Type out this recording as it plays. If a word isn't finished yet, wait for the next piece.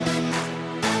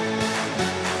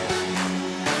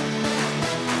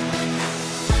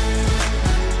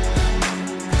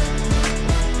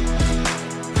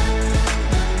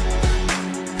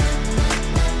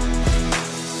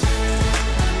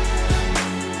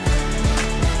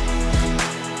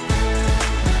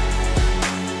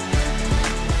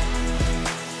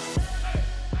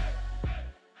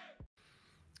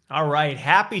All right.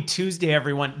 Happy Tuesday,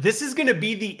 everyone. This is going to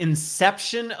be the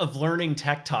inception of Learning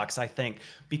Tech Talks, I think,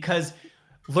 because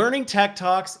Learning Tech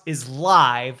Talks is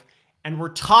live and we're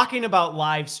talking about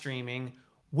live streaming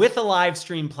with a live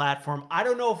stream platform. I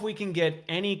don't know if we can get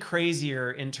any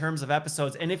crazier in terms of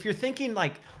episodes. And if you're thinking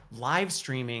like live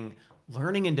streaming,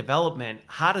 learning and development,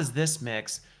 how does this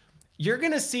mix? You're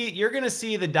going to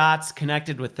see the dots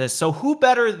connected with this. So who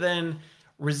better than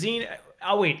Rosina?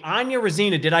 Oh, wait, Anya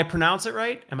Rosina. Did I pronounce it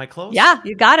right? Am I close? Yeah,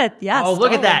 you got it. Yes. Oh, look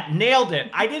totally. at that. Nailed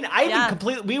it. I even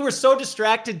completely, we were so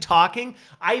distracted talking.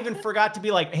 I even forgot to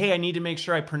be like, hey, I need to make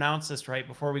sure I pronounce this right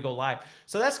before we go live.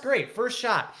 So that's great. First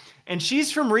shot. And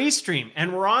she's from Restream,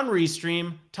 and we're on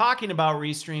Restream talking about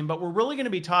Restream, but we're really going to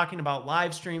be talking about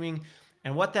live streaming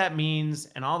and what that means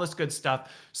and all this good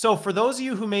stuff. So for those of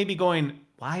you who may be going,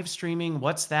 live streaming,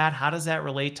 what's that? How does that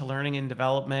relate to learning and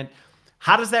development?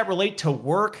 How does that relate to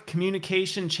work,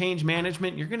 communication, change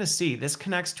management? You're going to see this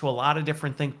connects to a lot of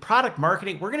different things. Product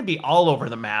marketing, we're going to be all over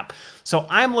the map. So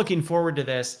I'm looking forward to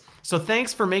this. So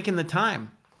thanks for making the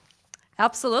time.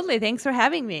 Absolutely. Thanks for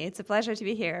having me. It's a pleasure to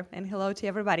be here. And hello to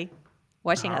everybody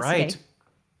watching us today.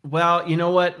 Well, you know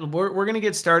what? We're going to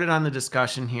get started on the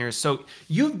discussion here. So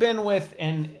you've been with,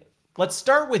 and let's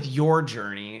start with your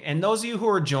journey. And those of you who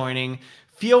are joining,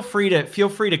 feel free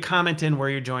to comment in where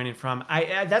you're joining from.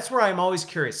 That's where I'm always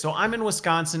curious. So I'm in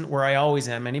Wisconsin, where I always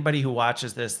am. Anybody who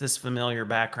watches this familiar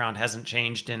background hasn't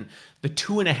changed in the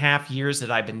 2.5 years that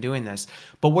I've been doing this.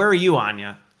 But where are you,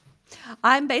 Anya?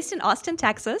 I'm based in Austin,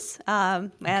 Texas,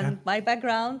 and my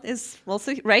background is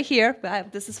also right here.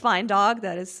 This is Fine Dog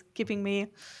that is keeping me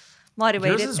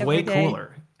motivated. Yours is way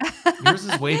cooler. Yours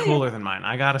is way cooler than mine,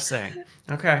 I gotta say.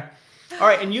 Okay. All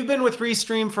right, and you've been with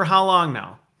Restream for how long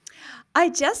now? I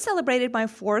just celebrated my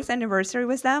 4th anniversary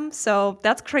with them, so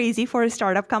that's crazy for a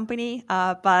startup company.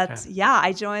 Yeah,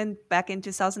 I joined back in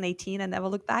 2018 and never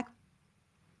looked back.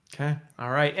 Okay,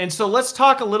 all right. And so let's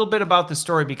talk a little bit about the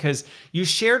story, because you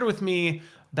shared with me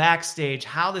backstage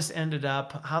how this ended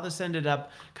up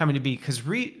coming to be, because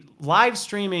live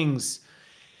streaming's,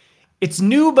 it's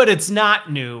new, but it's not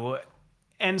new.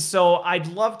 And so I'd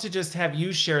love to just have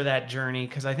you share that journey,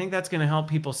 because I think that's going to help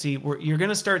people see where you're going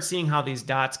to start seeing how these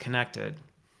dots connected.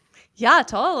 Yeah,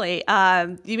 totally.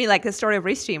 You mean like the story of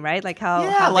Restream, right? Like how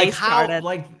they started.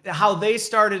 How they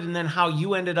started, and then how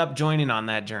you ended up joining on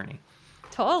that journey.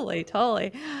 Totally.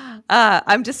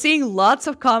 I'm just seeing lots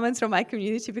of comments from my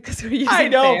community because we're using I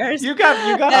know. theirs. You got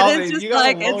all these. You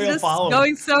got it's just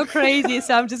going so crazy.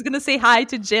 So I'm just going to say hi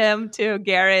to Jim, to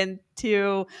Garen,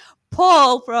 to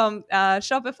Paul from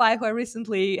Shopify, who I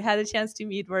recently had a chance to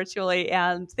meet virtually.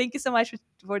 And thank you so much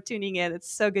for tuning in.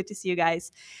 It's so good to see you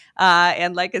guys.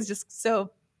 And it's just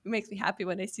so, it makes me happy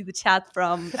when I see the chat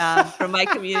from my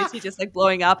community just like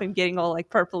blowing up and getting all like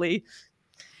purpley.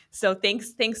 So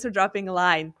thanks for dropping a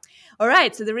line. All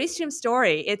right, so the Restream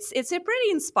story, it's a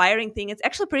pretty inspiring thing. It's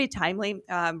actually pretty timely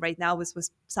right now with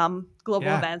some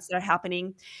global events that are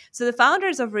happening. So the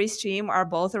founders of Restream are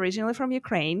both originally from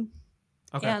Ukraine.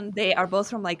 Okay. And they are both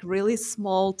from like really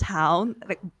small town.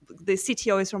 Like the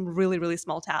CTO is from a really, really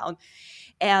small town.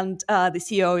 And the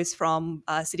CEO is from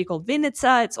a city called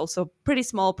Vinnytsia. It's also pretty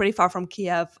small, pretty far from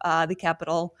Kiev, the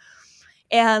capital.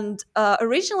 And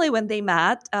originally when they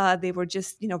met, they were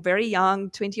just, very young,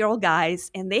 20-year-old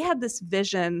guys. And they had this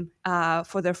vision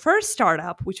for their first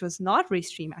startup, which was not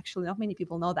Restream, actually. Not many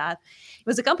people know that. It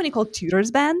was a company called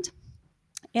TutorsBand.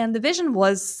 And the vision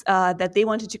was that they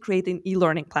wanted to create an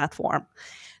e-learning platform.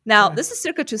 Now, this is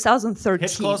circa 2013.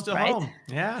 It's close to right? home.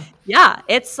 Yeah. Yeah,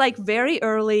 it's like very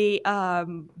early.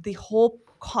 The whole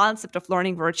concept of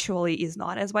learning virtually is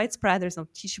not as widespread. There's no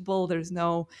Teachable. There's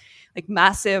no like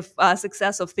massive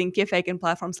success of Thinkific and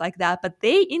platforms like that. But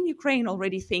they in Ukraine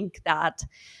already think that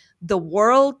the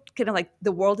world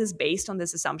is based on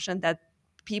this assumption that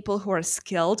people who are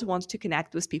skilled want to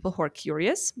connect with people who are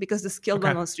curious, because the skilled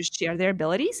one wants to share their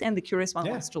abilities and the curious one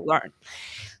wants to learn.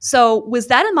 So with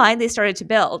that in mind, they started to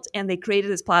build, and they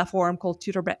created this platform called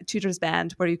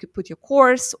TutorsBand, where you could put your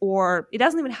course, or it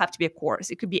doesn't even have to be a course.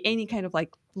 It could be any kind of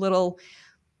like little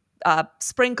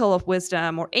sprinkle of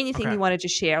wisdom or anything you wanted to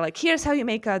share. Like, here's how you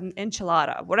make an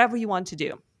enchilada, whatever you want to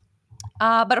do.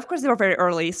 But of course, they were very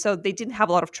early, so they didn't have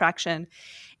a lot of traction.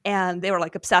 And they were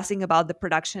like obsessing about the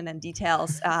production and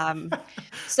details.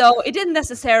 So it didn't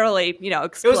necessarily,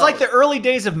 explode. It was like the early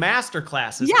days of master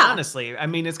classes, honestly. I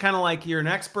mean, it's kind of like you're an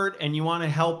expert and you want to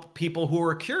help people who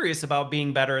are curious about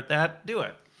being better at that do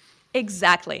it.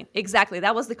 Exactly.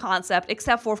 That was the concept.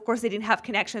 Except for, of course, they didn't have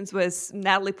connections with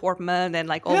Natalie Portman and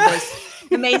like all those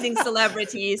amazing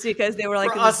celebrities because they were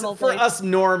like in the small for village. us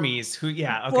normies who,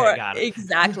 yeah, okay, For got it.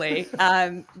 exactly.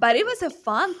 But it was a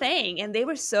fun thing, and they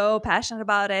were so passionate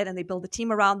about it, and they built a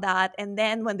team around that. And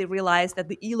then when they realized that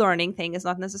the e-learning thing is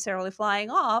not necessarily flying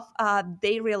off,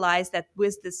 they realized that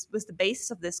with the basis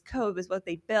of this code, with what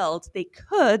they built, they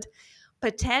could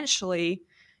potentially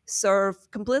serve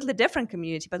completely different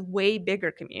community, but way bigger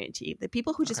community, the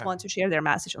people who just Okay. want to share their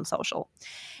message on social.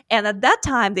 And at that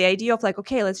time, the idea of like,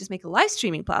 okay, let's just make a live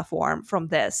streaming platform from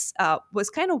this was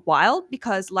kind of wild,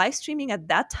 because live streaming at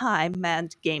that time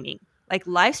meant gaming. Like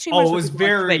live streamers Oh, would be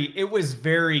on Twitch. it was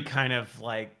very kind of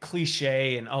like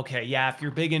cliche and okay, yeah, if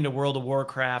you're big into World of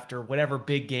Warcraft or whatever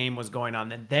big game was going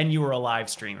on, then you were a live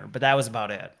streamer, but that was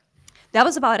about it. That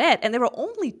was about it. And there were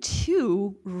only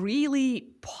two really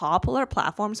popular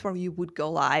platforms where you would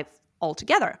go live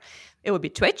altogether. It would be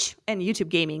Twitch and YouTube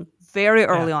gaming very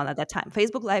early on at that time.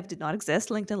 Facebook Live did not exist.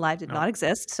 LinkedIn Live did not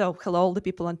exist. So hello, all the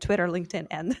people on Twitter, LinkedIn,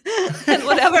 and, and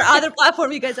whatever other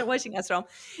platform you guys are watching us from.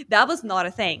 That was not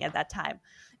a thing at that time.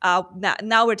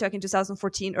 Now we're talking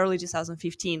 2014, early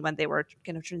 2015, when they were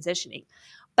kind of transitioning.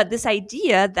 But this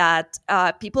idea that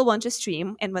people want to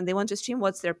stream, and when they want to stream,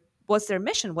 what's their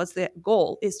mission, what's the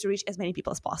goal, is to reach as many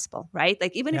people as possible, right?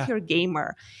 Like even if you're a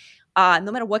gamer,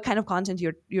 no matter what kind of content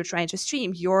you're trying to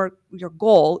stream, your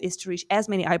goal is to reach as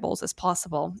many eyeballs as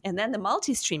possible. And then the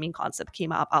multi-streaming concept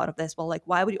came up out of this. Well, like,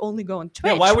 why would you only go on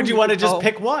Twitch? Yeah, why would you want to just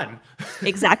pick one?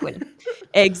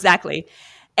 Exactly.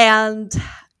 And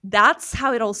that's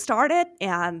how it all started.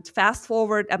 And fast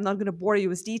forward, I'm not going to bore you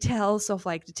with details of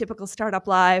like the typical startup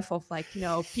life of like,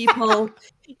 people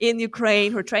in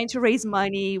Ukraine who are trying to raise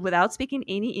money without speaking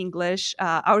any English.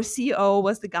 Our CEO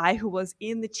was the guy who was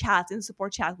in the chat, in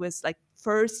support chat, with like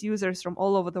first users from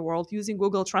all over the world using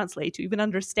Google Translate to even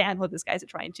understand what these guys are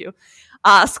trying to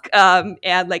ask.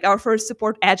 And like our first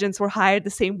support agents were hired the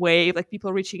same way, like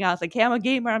people reaching out like, hey, I'm a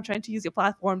gamer, I'm trying to use your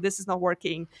platform, this is not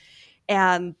working.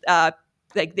 And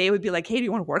like they would be like, hey, do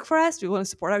you want to work for us? Do you want to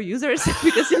support our users?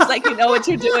 Because it's like, you know what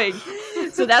you're doing.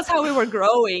 So that's how we were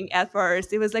growing at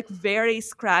first. It was like very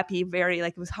scrappy, very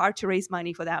like it was hard to raise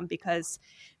money for them because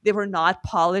they were not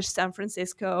polished San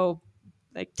Francisco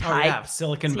like type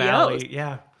Silicon CEOs.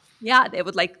 Valley. Yeah, they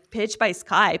would like pitch by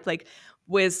Skype, like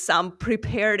with some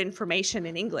prepared information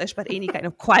in English, but any kind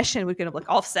of question would kind of like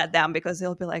offset them because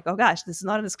they'll be like, oh gosh, this is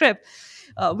not in the script.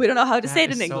 We don't know how to say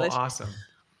it in English. So awesome.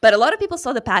 But a lot of people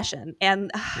saw the passion, and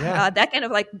that kind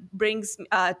of like brings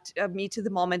me to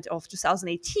the moment of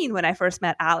 2018 when I first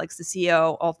met Alex, the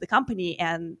CEO of the company,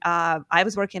 and I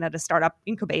was working at a startup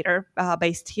incubator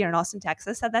based here in Austin,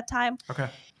 Texas at that time. Okay.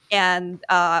 And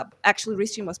actually,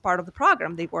 Restream was part of the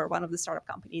program. They were one of the startup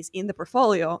companies in the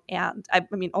portfolio. And I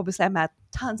mean, obviously, I met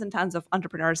tons and tons of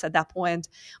entrepreneurs at that point,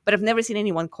 but I've never seen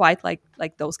anyone quite like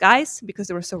those guys because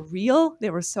they were so real.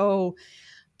 They were so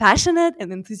passionate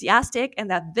and enthusiastic, and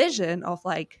that vision of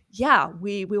like,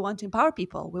 we want to empower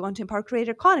people. We want to empower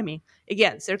creator economy.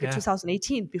 Again, circa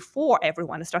 2018, before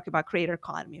everyone is talking about creator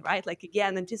economy, right? Like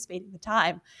again, anticipating the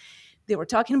time. They were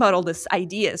talking about all these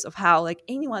ideas of how like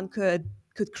anyone could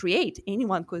create,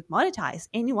 anyone could monetize,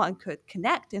 anyone could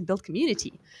connect and build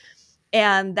community.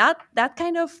 And that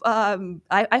kind of,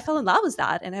 I fell in love with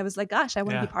that. And I was like, gosh, I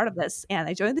want to be part of this. And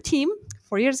I joined the team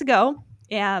 4 years ago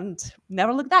and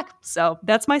never looked back. So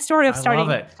that's my story of starting.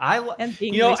 I love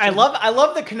it. I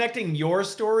love the connecting your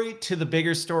story to the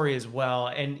bigger story as well.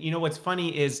 And what's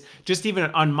funny is just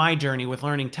even on my journey with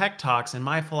learning Tech Talks and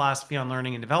my philosophy on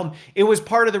learning and development, it was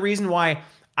part of the reason why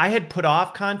I had put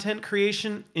off content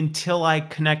creation until I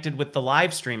connected with the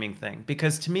live streaming thing.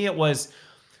 Because to me, it was,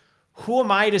 who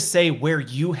am I to say where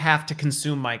you have to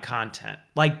consume my content?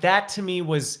 Like that to me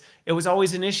it was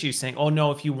always an issue saying, oh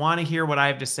no, if you want to hear what I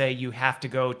have to say, you have to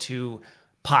go to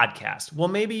podcast. Well,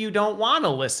 maybe you don't want to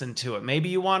listen to it. Maybe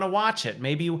you want to watch it.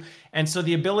 And so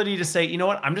the ability to say, you know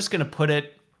what, I'm just going to put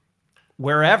it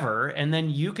wherever, and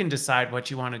then you can decide what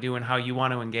you want to do and how you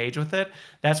want to engage with it.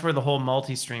 That's where the whole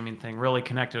multi-streaming thing really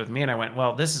connected with me. And I went,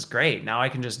 well, this is great. Now I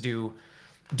can just do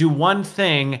one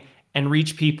thing and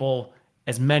reach people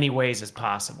as many ways as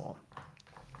possible.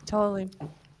 Totally.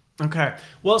 Okay.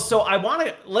 Well, so I want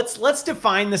to let's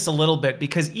define this a little bit,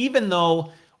 because even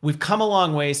though we've come a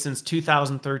long way since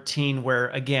 2013, where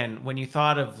again, when you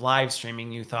thought of live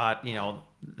streaming, you thought,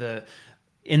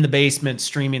 in the basement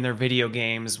streaming their video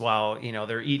games while,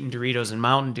 they're eating Doritos and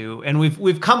Mountain Dew. And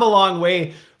we've come a long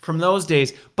way from those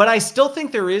days, but I still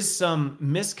think there is some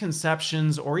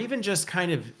misconceptions or even just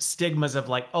kind of stigmas of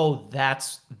like, oh,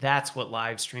 that's what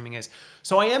live streaming is.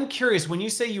 So I am curious, when you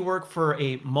say you work for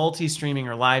a multi-streaming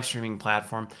or live streaming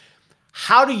platform,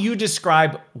 how do you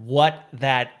describe what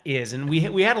that is? And we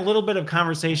had a little bit of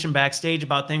conversation backstage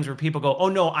about things where people go, oh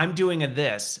no, I'm doing a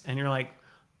this. And you're like,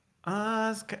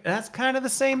 that's kind of the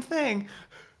same thing.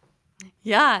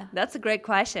 Yeah, that's a great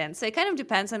question. So it kind of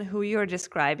depends on who you're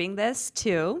describing this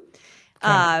to.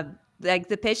 Okay. Like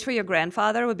the pitch for your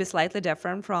grandfather would be slightly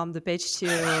different from the pitch to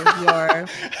your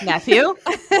nephew.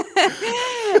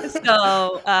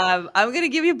 So I'm going to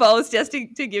give you both just to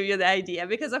give you the idea,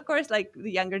 because of course, like the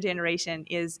younger generation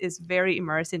is very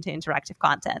immersed into interactive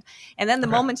content. And then the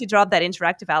moment you drop that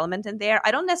interactive element in there, I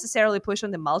don't necessarily push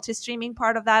on the multi-streaming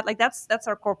part of that. Like that's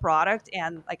our core product.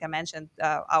 And like I mentioned,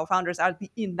 our founders are the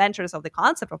inventors of the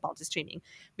concept of multi-streaming.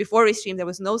 Before Restream, there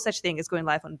was no such thing as going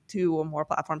live on 2 or more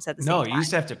platforms at the same time. No, you used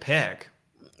to have to pick.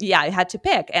 Yeah, I had to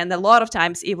pick. And a lot of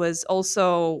times it was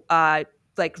also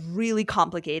like really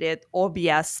complicated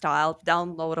OBS style,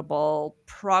 downloadable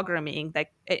programming.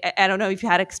 Like I don't know if you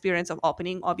had experience of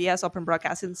opening OBS, Open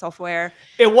Broadcasting Software.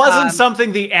 It wasn't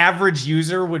something the average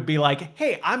user would be like,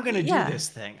 hey, I'm going to do this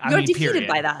thing. You're defeated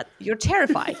by that. You're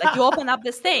terrified. Like you open up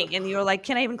this thing and you're like,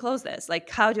 can I even close this? Like,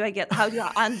 how do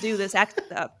I undo this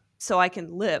so I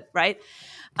can live, right?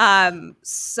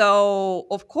 So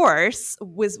of course,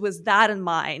 with that in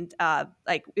mind,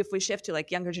 like if we shift to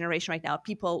like younger generation right now,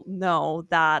 people know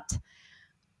that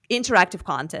interactive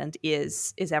content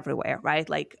is everywhere, right?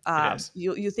 Like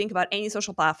you think about any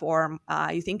social platform,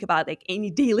 you think about like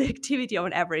any daily activity of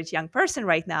an average young person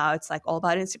right now, it's like all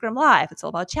about Instagram Live. It's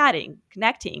all about chatting,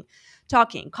 connecting,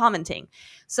 talking, commenting.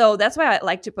 So that's why I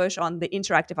like to push on the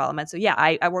interactive element. So yeah,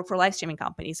 I work for a live streaming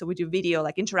company. So we do video,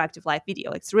 like interactive live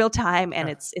video. It's real time and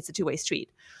it's a two-way street.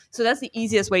 So that's the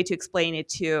easiest way to explain it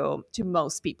to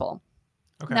most people.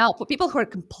 Okay. Now, for people who are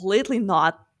completely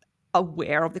not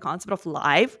aware of the concept of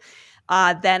live,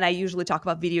 then I usually talk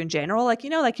about video in general. Like,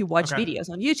 like you watch videos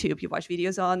on YouTube, you watch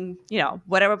videos on,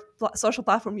 whatever social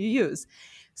platform you use.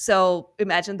 So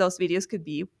imagine those videos could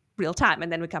be real time.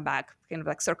 And then we come back, kind of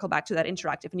like circle back to that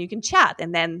interactive, and you can chat.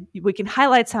 And then we can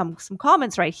highlight some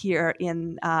comments right here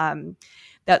in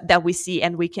that we see,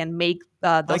 and we can make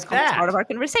those like comments part of our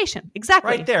conversation.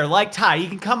 Exactly. Right there, like Todd. You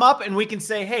can come up and we can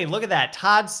say, hey, look at that.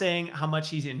 Todd's saying how much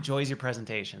he enjoys your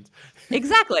presentations.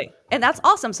 Exactly. And that's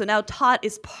awesome. So now Todd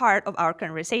is part of our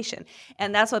conversation.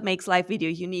 And that's what makes live video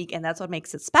unique. And that's what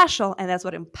makes it special. And that's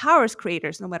what empowers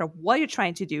creators, no matter what you're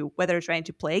trying to do, whether you're trying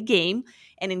to play a game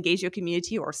and engage your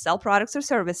community or sell products or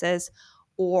services,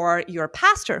 or you're a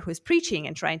pastor who is preaching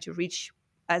and trying to reach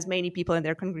as many people in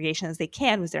their congregation as they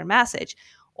can with their message.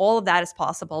 All of that is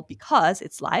possible because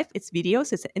it's live, it's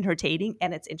videos, it's entertaining,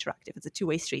 and it's interactive. It's a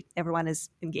two-way street. Everyone is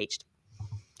engaged.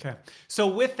 Okay. So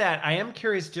with that, I am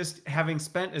curious, just having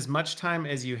spent as much time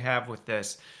as you have with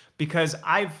this, because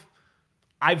I've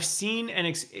seen, and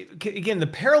again, the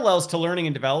parallels to learning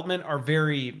and development are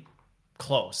very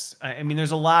close. I mean,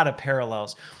 there's a lot of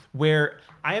parallels where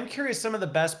I am curious some of the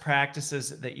best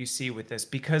practices that you see with this,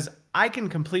 because I can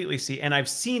completely see, and I've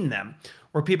seen them,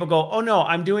 where people go, oh no,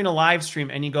 I'm doing a live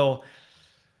stream, and you go,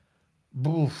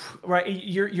 boof, right?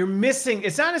 You're missing,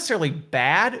 it's not necessarily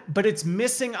bad, but it's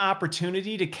missing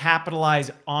opportunity to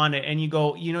capitalize on it. And you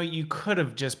go, you could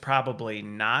have just probably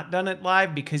not done it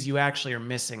live because you actually are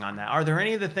missing on that. Are there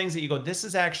any of the things that you go, this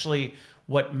is actually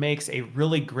what makes a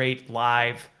really great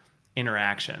live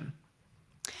interaction?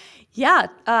 Yeah,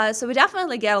 so we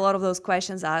definitely get a lot of those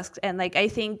questions asked. And like, I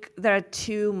think there are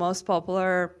two most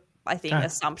popular,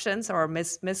 assumptions or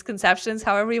misconceptions,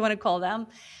 however you want to call them.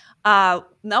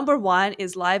 Number one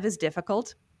is live is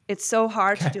difficult. It's so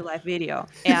hard to do live video.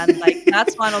 And like,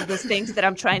 that's one of those things that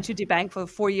I'm trying to debunk for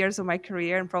 4 years of my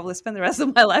career and probably spend the rest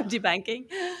of my life debunking.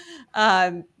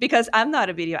 Because I'm not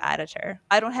a video editor.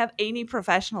 I don't have any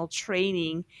professional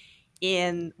training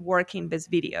in working with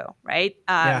video, right?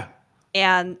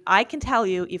 And I can tell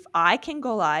you, if I can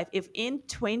go live, if in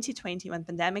 2020 when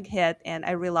pandemic hit and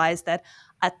I realized that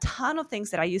a ton of things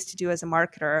that I used to do as a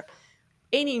marketer,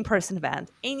 any in-person event,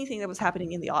 anything that was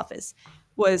happening in the office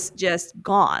was just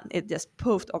gone. It just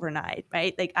poofed overnight,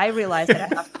 right? Like I realized that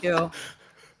I have to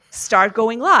start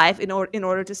going live in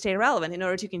order to stay relevant, in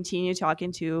order to continue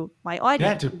talking to my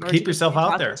audience. Yeah, to keep yourself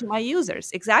out there. To my users,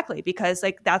 exactly. Because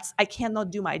like I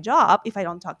cannot do my job if I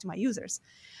don't talk to my users.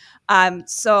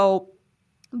 So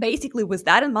basically, with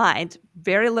that in mind,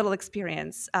 very little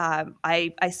experience,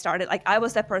 I started, like I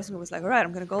was that person who was like, all right,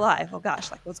 I'm going to go live. Oh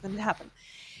gosh, like what's going to happen?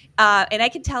 And I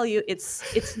can tell you,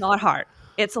 it's not hard.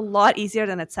 It's a lot easier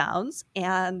than it sounds.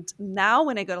 And now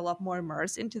when I got a lot more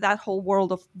immersed into that whole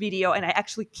world of video, and I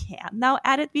actually can now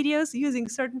edit videos using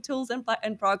certain tools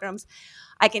and programs,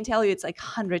 I can tell you it's like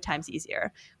 100 times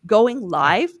easier. Going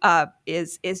live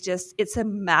is just, it's a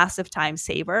massive time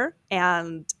saver.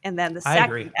 And then the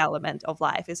second element of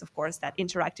live is, of course, that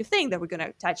interactive thing that we're going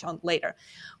to touch on later.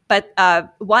 But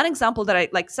one example that I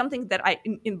like, something that I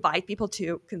invite people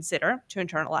to consider, to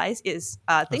internalize, is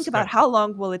think about how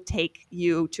long will it take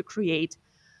you to create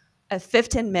a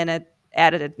 15-minute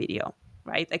edited video,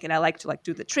 right? Like, and I like to like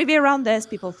do the trivia around this.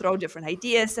 People throw different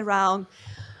ideas around,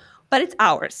 but it's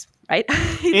hours, right?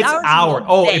 It's hours.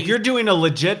 Oh, if you're doing a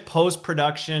legit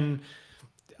post-production,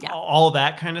 all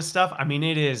that kind of stuff, I mean,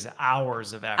 it is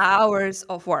hours of effort. Hours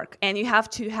of work. And you have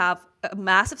to have a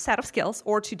massive set of skills,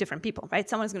 or two different people, right?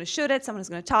 Someone is going to shoot it, someone is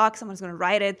going to talk, someone is going to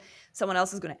write it, someone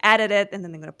else is going to edit it, and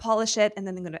then they're going to polish it, and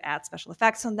then they're going to add special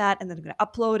effects on that, and then they're going to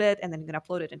upload it, and then you're going to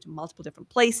upload it into multiple different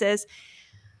places.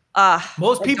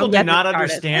 Most people do not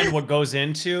understand what goes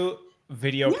into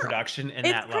video production in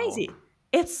that level. It's crazy.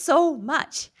 It's so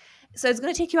much. So it's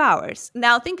going to take you hours.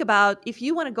 Now think about if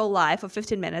you want to go live for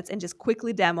 15 minutes and just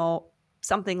quickly demo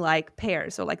something like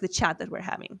Pairs or like the chat that we're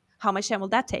having. How much time will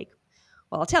that take?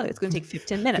 Well, I'll tell you, it's going to take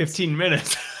 15 minutes. 15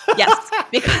 minutes.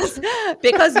 Yes,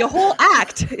 because your whole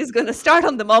act is going to start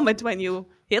on the moment when you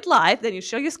hit live. Then you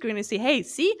show your screen and say, hey,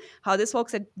 see how these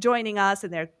folks are joining us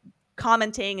and they're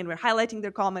commenting and we're highlighting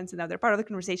their comments and now they're part of the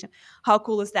conversation. How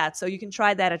cool is that? So you can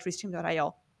try that at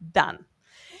Restream.io. Done.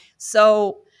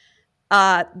 So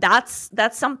that's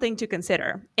something to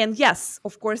consider. And yes,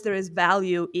 of course, there is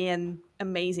value in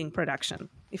amazing production.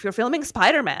 If you're filming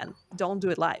Spider-Man, don't do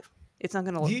it live. It's not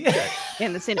going to look good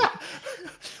in the cinema.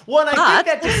 Well, and I think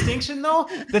that distinction, though,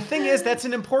 the thing is, that's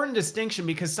an important distinction,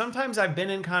 because sometimes I've been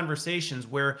in conversations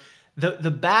where the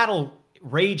battle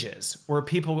rages, where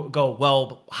people go,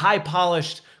 well, high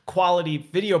polished quality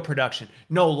video production,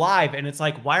 no live. And it's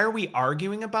like, why are we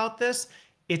arguing about this?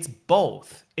 It's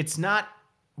both. It's not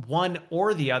one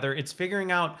or the other. It's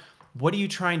figuring out, what are you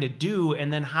trying to do?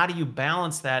 And then how do you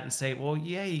balance that and say, well,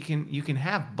 yeah, you can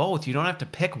have both. You don't have to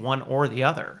pick one or the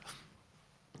other.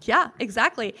 Yeah,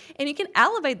 exactly. And you can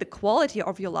elevate the quality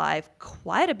of your live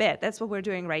quite a bit. That's what we're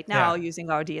doing right now, using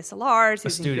our DSLRs,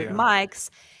 using good mics,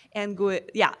 and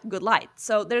good light.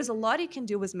 So there's a lot you can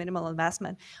do with minimal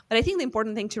investment. But I think the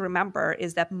important thing to remember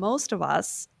is that most of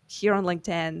us here on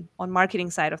LinkedIn, on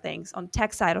marketing side of things, on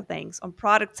tech side of things, on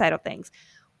product side of things,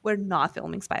 we're not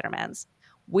filming Spider-Mans.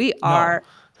 We are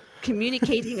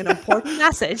communicating an important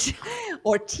message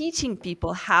or teaching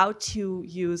people how to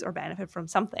use or benefit from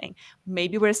something.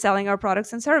 Maybe we're selling our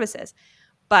products and services,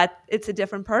 but it's a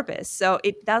different purpose. So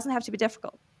it doesn't have to be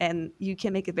difficult, and you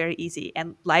can make it very easy.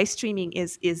 And live streaming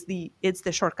is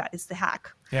the shortcut. It's the hack.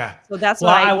 Yeah. So that's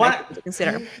why I want to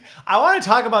consider. I want to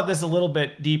talk about this a little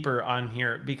bit deeper on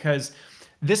here, because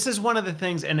this is one of the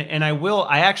things, and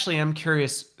I actually am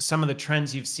curious some of the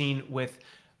trends you've seen with.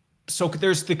 So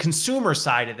there's the consumer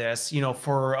side of this,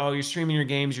 for, you're streaming your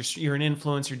games, you're an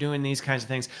influencer, you're doing these kinds of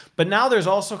things. But now there's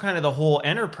also kind of the whole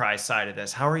enterprise side of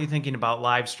this. How are you thinking about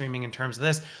live streaming in terms of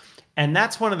this? And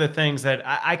that's one of the things that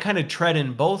I kind of tread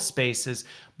in both spaces.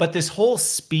 But this whole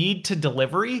speed to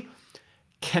delivery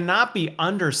cannot be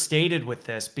understated with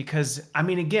this, because, I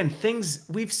mean, again,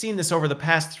 we've seen this over the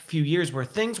past few years where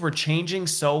things were changing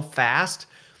so fast.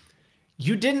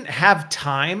 You didn't have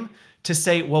time to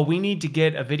say, well, we need to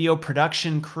get a video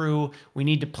production crew. We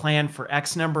need to plan for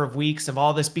X number of weeks of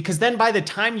all this, because then by the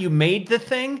time you made the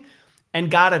thing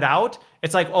and got it out,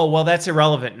 it's like, oh, well, that's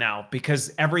irrelevant now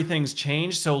because everything's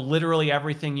changed. So literally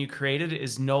everything you created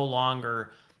is no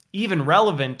longer even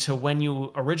relevant to when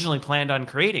you originally planned on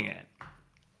creating it.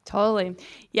 Totally.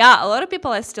 Yeah. A lot of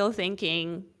people are still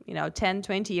thinking, 10,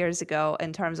 20 years ago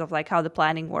in terms of like how the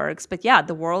planning works. But yeah,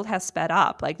 the world has sped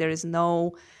up. Like there is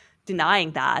no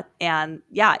denying that. And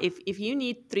yeah, if you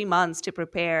need 3 months to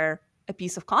prepare a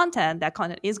piece of content, that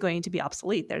content is going to be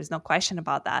obsolete. There's no question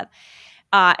about that.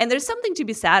 And there's something to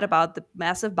be said about the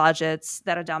massive budgets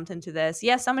that are dumped into this.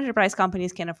 Yes, some enterprise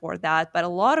companies can afford that, but a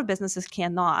lot of businesses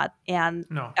cannot. And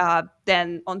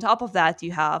then on top of that,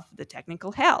 you have the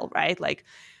technical hell, right? Like,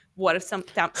 what if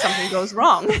something goes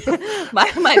wrong?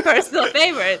 my personal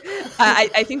favorite.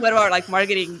 I think one of our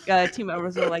marketing team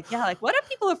members were like, what are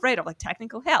people afraid of? Like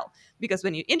technical hell. Because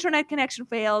when your internet connection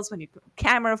fails, when your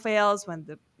camera fails, when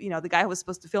the guy who was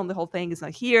supposed to film the whole thing is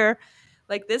not here,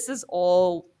 like this is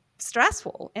all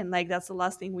stressful, and like that's the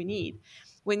last thing we need.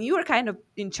 When you are kind of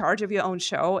in charge of your own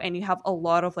show and you have a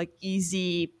lot of like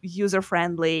easy,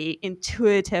 user-friendly,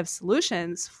 intuitive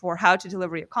solutions for how to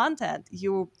deliver your content,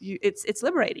 it's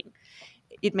liberating.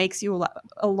 It makes you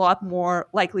a lot more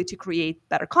likely to create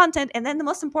better content. And then the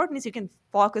most important is you can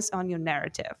focus on your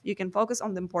narrative. You can focus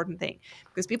on the important thing,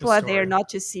 because people are there not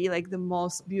to see like the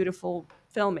most beautiful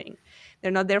filming.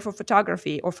 They're not there for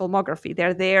photography or filmography.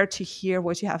 They're there to hear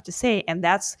what you have to say. And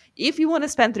that's, if you want to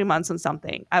spend 3 months on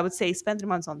something, I would say spend 3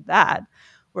 months on that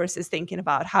versus thinking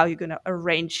about how you're going to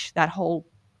arrange that whole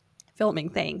filming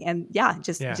thing. And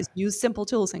just use simple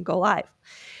tools and go live.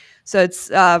 So it's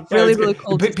really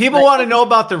cool. People want to know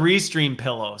about the Restream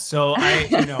pillow. So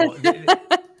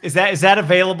is that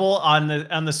available on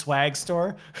the swag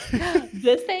store?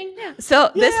 This thing?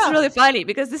 So this is really funny,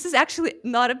 because this is actually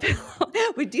not a pillow.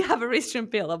 We do have a Restream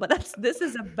pillow, but this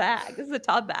is a bag. This is a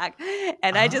tote bag.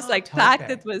 And I just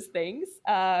packed it with things.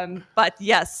 But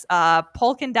yes,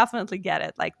 Paul can definitely get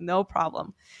it. Like, no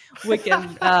problem. We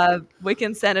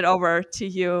can send it over to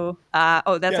you.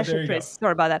 That's actually Chris.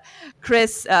 Sorry about that.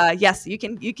 Chris, yes, you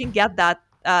can get that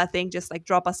thing. Just like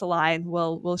drop us a line.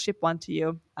 We'll ship one to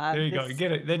you. There you go. You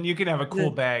get it. Then you can have a cool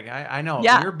bag. I know.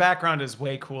 Yeah. Your background is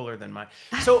way cooler than mine.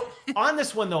 So on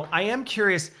this one though, I am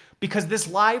curious, because this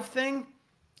live thing,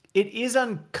 it is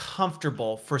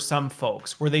uncomfortable for some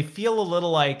folks where they feel a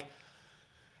little like,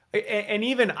 and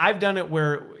even I've done it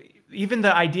where even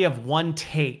the idea of one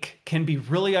take can be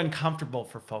really uncomfortable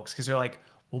for folks, because they're like,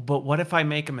 well, but what if I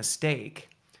make a mistake?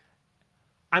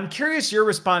 I'm curious your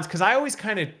response, because I always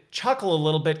kind of chuckle a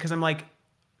little bit, because I'm like,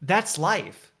 that's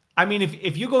life. I mean,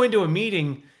 if you go into a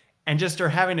meeting and just are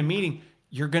having a meeting,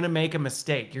 you're going to make a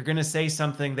mistake. You're going to say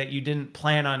something that you didn't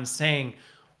plan on saying.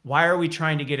 Why are we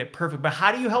trying to get it perfect? But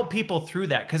how do you help people through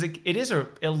that? Because it is a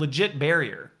legit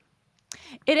barrier.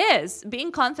 It is.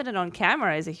 Being confident on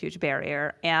camera is a huge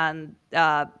barrier. And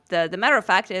the matter of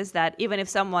fact is that even if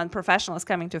someone professional is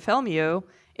coming to film you,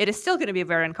 it is still going to be a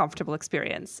very uncomfortable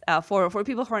experience for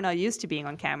people who are not used to being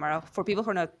on camera, for people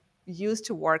who are not used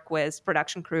to work with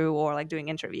production crew or like doing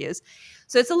interviews.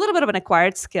 So it's a little bit of an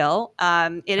acquired skill.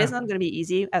 It is not going to be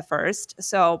easy at first.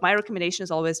 So my recommendation is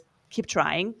always keep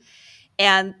trying.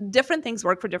 And different things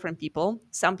work for different people.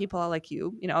 Some people are like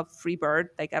you, free bird.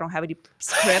 Like, I don't have any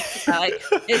script.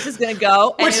 It's just going to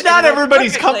go. Which not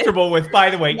everybody's comfortable with,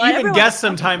 by the way. Even guests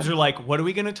sometimes are like, what are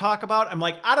we going to talk about? I'm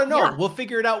like, I don't know. Yeah. We'll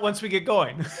figure it out once we get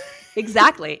going.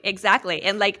 Exactly.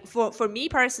 And like for me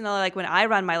personally, like when I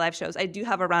run my live shows, I do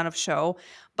have a run of show,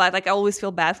 but like I always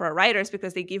feel bad for our writers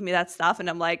because they give me that stuff and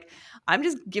I'm like, I'm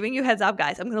just giving you heads up,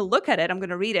 guys. I'm going to look at it. I'm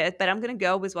going to read it, but I'm going to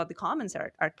go with what the comments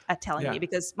are telling me,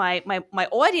 because my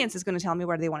audience is going to tell me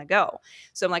where they want to go.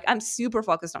 So I'm like, I'm super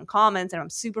focused on comments and I'm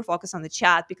super focused on the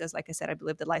chat because, like I said, I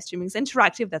believe that live streaming is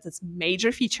interactive. That's its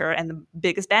major feature and the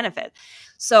biggest benefit.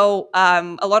 So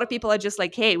a lot of people are just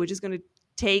like, hey, we're just going to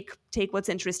take what's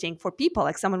interesting for people.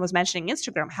 Like someone was mentioning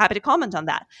Instagram, happy to comment on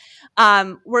that.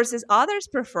 Versus others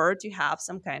prefer to have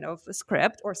some kind of a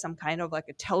script or some kind of like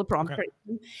a teleprompter.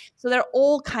 Okay. So there are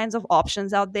all kinds of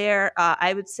options out there.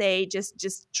 I would say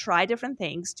just try different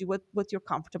things, do what you're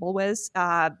comfortable with.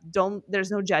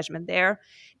 There's no judgment there.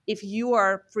 If you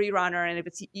are a free runner and if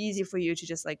it's easy for you to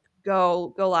just like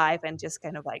go live and just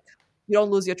kind of like, you don't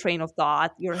lose your train of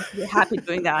thought, you're happy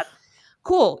doing that.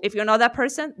 Cool. If you're not that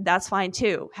person, that's fine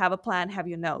too. Have a plan, have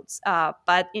your notes.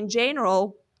 But in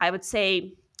general, I would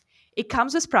say it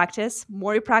comes with practice.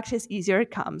 More you practice, easier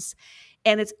it comes.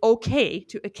 And it's okay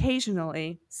to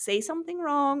occasionally say something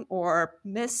wrong or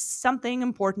miss something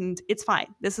important. It's fine.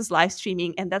 This is live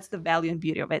streaming, and that's the value and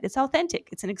beauty of it. It's authentic.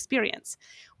 It's an experience.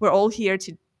 We're all here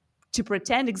to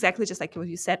pretend exactly just like what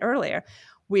you said earlier.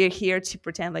 We're here to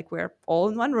pretend like we're all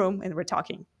in one room and we're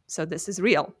talking. So this is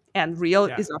real, and real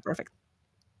is not perfect.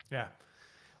 Yeah.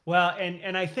 Well,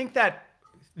 and I think that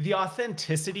the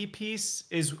authenticity piece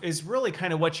is really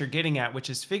kind of what you're getting at, which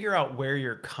is figure out where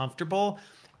you're comfortable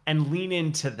and lean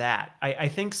into that. I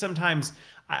think sometimes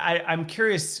I'm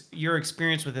curious your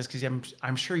experience with this, because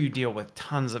I'm sure you deal with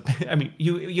tons of, I mean,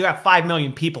 you have 5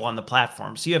 million people on the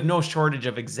platform, so you have no shortage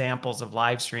of examples of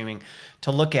live streaming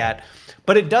to look at.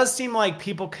 But it does seem like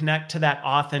people connect to that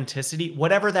authenticity,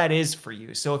 whatever that is for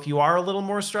you. So if you are a little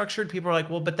more structured, people are like,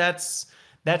 well, but that's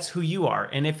who you are.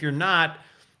 And if you're not,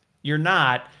 you're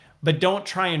not. But don't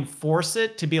try and force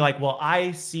it to be like, well,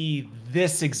 I see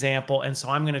this example, and so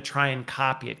I'm going to try and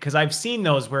copy it. Because I've seen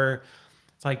those where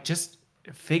it's like, just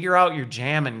figure out your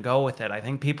jam and go with it. I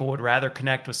think people would rather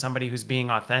connect with somebody who's being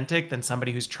authentic than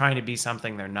somebody who's trying to be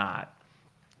something they're not.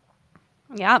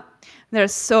 Yeah,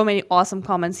 there's so many awesome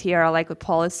comments here. I like what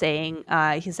Paul is saying.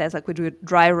 He says, like, we do a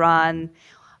dry run.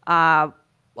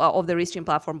 of the Restream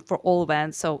platform for all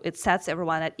events, so it sets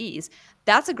everyone at ease.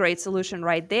 That's a great solution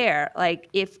right there. Like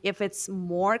if it's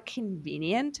more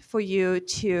convenient for you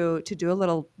to do a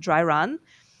little dry run,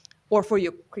 or for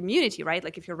your community, right?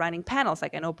 Like if you're running panels,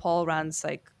 like I know Paul runs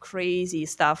like crazy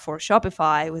stuff for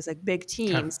Shopify with like big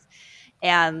teams,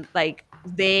 and like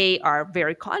they are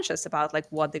very conscious about like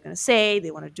what they're going to say.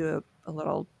 They want to do a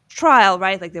little trial,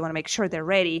 right? Like they want to make sure they're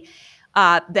ready.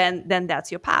 Then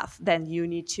that's your path. Then you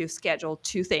need to schedule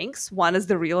two things. One is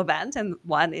the real event, and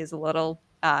one is a little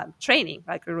training,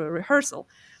 like a rehearsal.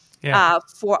 Yeah.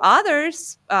 For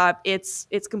others,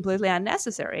 it's completely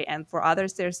unnecessary, and for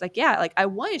others, there's like, yeah, like I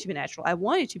want it to be natural. I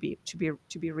want it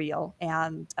to be real,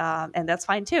 and that's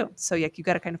fine too. So like you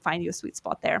got to kind of find your sweet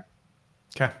spot there.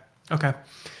 Okay.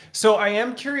 So I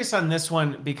am curious on this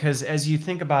one, because as you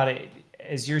think about it,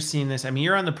 as you're seeing this, I mean,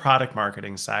 you're on the product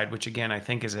marketing side, which again I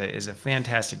think is a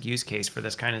fantastic use case for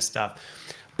this kind of stuff.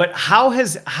 But how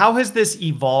has this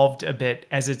evolved a bit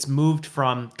as it's moved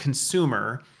from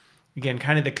consumer, again,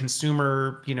 kind of the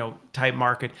consumer, type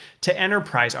market, to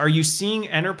enterprise? Are you seeing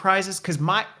enterprises? Because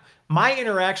my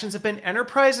interactions have been,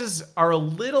 enterprises are a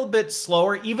little bit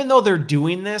slower, even though they're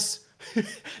doing this.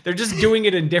 They're just doing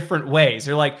it in different ways.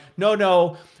 They're like,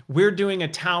 no, we're doing a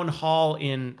town hall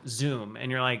in Zoom.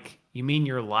 And you're like, you mean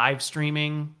you're live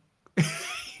streaming?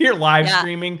 You're live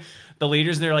streaming the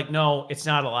leaders. They're like, no, it's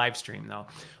not a live stream though.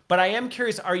 But I am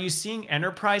curious, are you seeing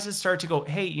enterprises start to go,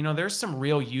 hey, there's some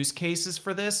real use cases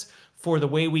for this, for the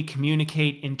way we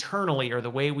communicate internally or the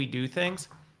way we do things?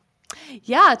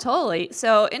 Yeah, totally.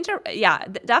 So,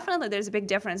 definitely there's a big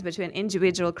difference between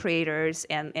individual creators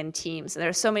and teams.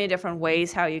 There's so many different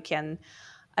ways how you can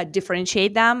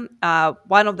differentiate them.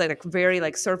 One of the very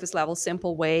surface level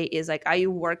simple way is like, are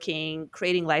you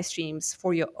creating live streams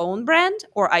for your own brand,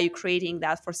 or are you creating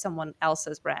that for someone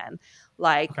else's brand,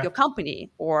 like your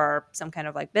company or some kind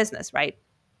of like business, right?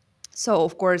 So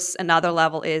of course, another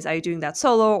level is, are you doing that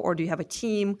solo, or do you have a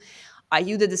team? Are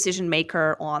you the decision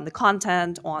maker on the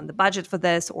content, on the budget for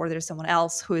this, or there's someone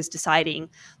else who is deciding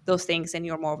those things and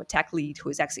you're more of a tech lead who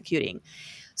is executing?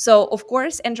 So of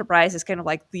course, enterprise is kind of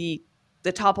like the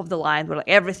top of the line, where like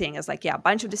everything is like, a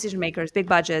bunch of decision makers, big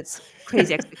budgets,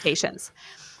 crazy expectations.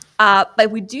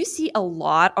 But we do see a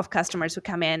lot of customers who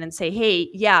come in and say, hey,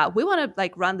 we want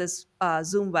to run this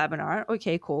Zoom webinar.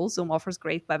 Okay, cool. Zoom offers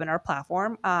great webinar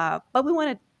platform, but we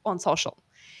want it on social.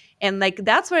 And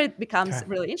that's where it becomes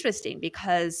really interesting,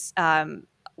 because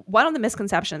one of the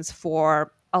misconceptions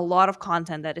for a lot of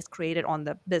content that is created on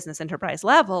the business enterprise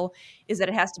level is that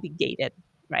it has to be gated,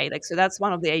 right? So that's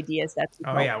one of the ideas that.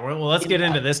 Well, let's get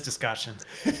into this discussion.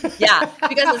 Yeah,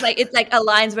 because it's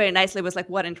aligns very nicely with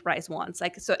what enterprise wants.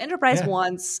 So enterprise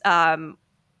wants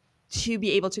to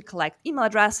be able to collect email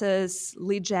addresses,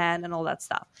 lead gen, and all that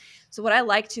stuff. So what I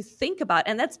like to think about,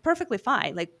 and that's perfectly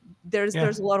fine. There's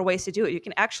a lot of ways to do it. You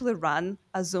can actually run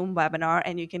a Zoom webinar,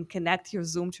 and you can connect your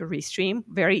Zoom to Restream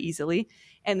very easily,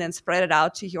 and then spread it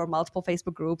out to your multiple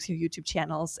Facebook groups, your YouTube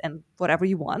channels, and whatever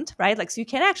you want, right? So you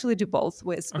can actually do both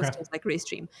with tools like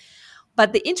Restream.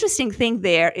 But the interesting thing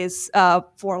there is,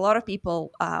 for a lot of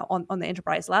people on the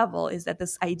enterprise level, is that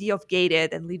this idea of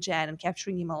gated and lead gen and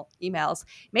capturing emails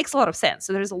makes a lot of sense.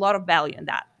 So there's a lot of value in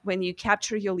that. When you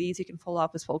capture your leads, you can follow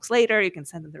up with folks later. You can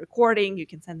send them the recording. You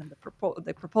can send them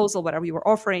the proposal, whatever you were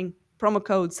offering, promo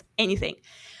codes, anything.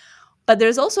 But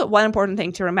there's also one important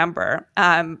thing to remember.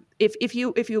 If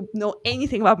you know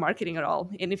anything about marketing at all,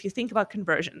 and if you think about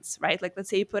conversions, right? Let's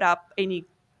say you put up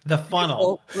the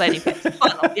funnel, landing page,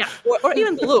 funnel, or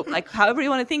even the loop, however you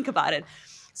want to think about it.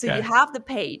 So you have the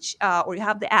page or you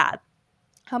have the ad.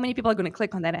 How many people are going to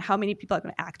click on that, and how many people are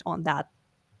going to act on that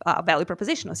value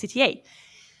proposition or CTA?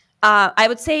 I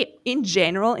would say in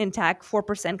general, in tech,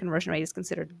 4% conversion rate is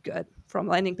considered good from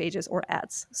landing pages or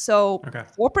ads. So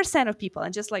 4% of people,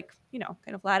 and just kind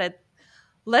of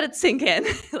let it sink in.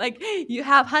 You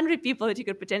have 100 people that you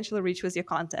could potentially reach with your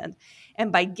content,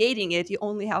 and by gating it, you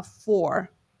only have 4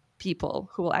 people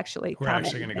who will actually going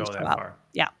to go that far.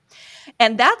 Yeah.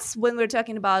 And that's when we're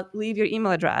talking about leave your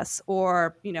email address,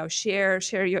 or share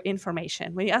your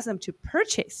information. When you ask them to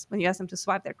purchase, when you ask them to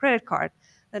swipe their credit card,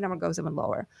 the number goes even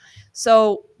lower.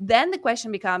 So then the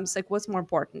question becomes what's more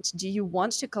important? Do you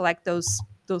want to collect those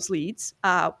leads,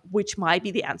 which might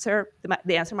be the answer.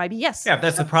 The answer might be yes. Yeah, if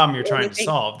that's the problem you're trying to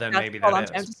solve, then maybe that is. I'm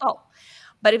trying to solve.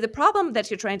 But if the problem that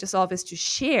you're trying to solve is to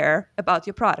share about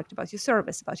your product, about your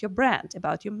service, about your brand,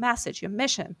 about your message, your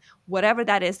mission, whatever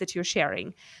that is that you're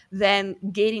sharing, then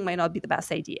gating might not be the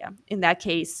best idea. In that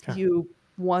case, you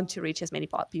want to reach as many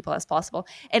people as possible.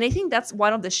 And I think that's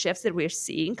one of the shifts that we're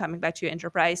seeing, coming back to your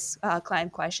enterprise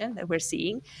client question that we're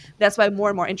seeing. That's why more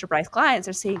and more enterprise clients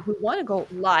are saying we want to go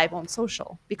live on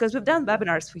social, because we've done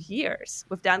webinars for years.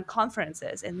 We've done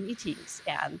conferences and meetings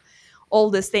and all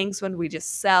these things when we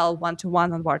just sell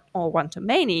one-to-one or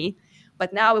one-to-many.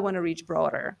 But now we want to reach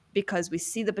broader because we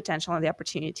see the potential and the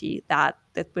opportunity that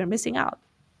we're missing out.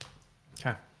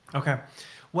 Okay. Okay.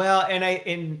 Well,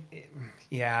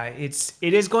 yeah, it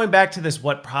is going back to this,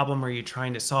 what problem are you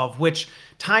trying to solve, which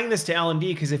tying this to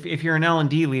L&D, because if you're an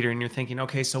L&D leader and you're thinking,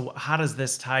 okay, so how does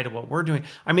this tie to what we're doing?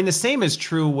 I mean, the same is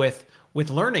true with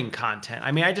learning content.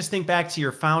 I mean, I just think back to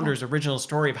your founder's original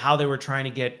story of how they were trying to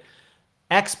get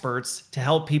experts to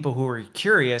help people who are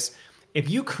curious. If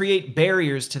you create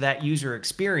barriers to that user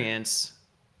experience,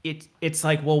 it's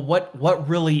like, well, what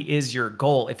really is your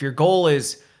goal? If your goal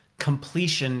is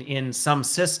completion in some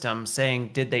system,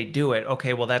 saying, did they do it?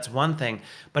 Okay, well, that's one thing.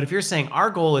 But if you're saying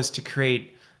our goal is to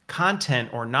create content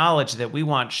or knowledge that we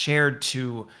want shared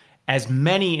to as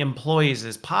many employees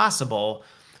as possible,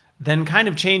 then kind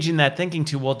of changing that thinking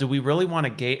to, well, do we really want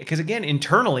to gate? Because again,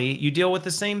 internally, you deal with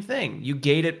the same thing. You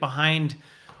gate it behind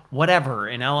whatever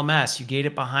in LMS, you gate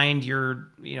it behind your,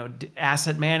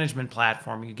 asset management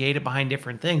platform, you gate it behind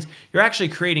different things. You're actually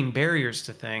creating barriers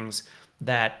to things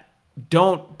that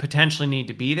don't potentially need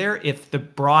to be there if the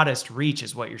broadest reach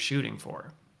is what you're shooting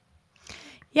for.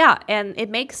 Yeah, and it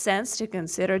makes sense to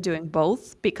consider doing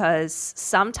both, because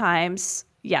sometimes,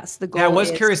 yes, the goal. Yeah, I was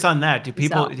curious on that.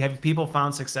 Have people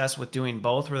found success with doing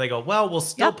both, where they go, well, we'll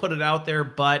still put it out there,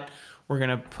 but we're going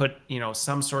to put,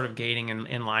 some sort of gating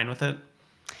in line with it?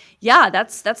 Yeah,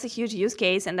 that's a huge use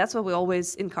case, and that's what we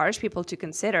always encourage people to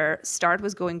consider. Start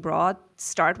with going broad,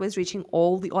 start with reaching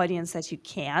all the audience that you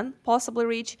can possibly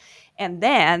reach, and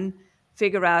then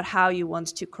figure out how you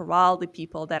want to corral the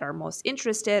people that are most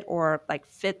interested or like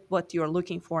fit what you're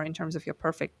looking for in terms of your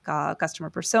perfect customer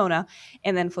persona.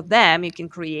 And then for them, you can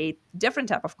create different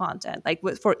type of content. Like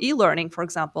for e-learning, for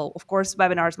example, of course,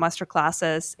 webinars,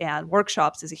 masterclasses, and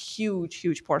workshops is a huge,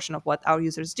 huge portion of what our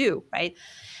users do, right?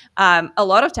 A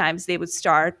lot of times they would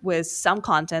start with some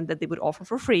content that they would offer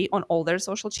for free on all their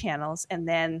social channels. And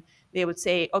then they would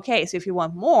say, okay, so if you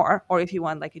want more, or if you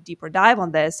want like a deeper dive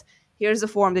on this, here's a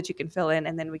form that you can fill in,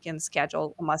 and then we can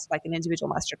schedule like an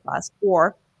individual masterclass,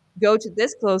 or go to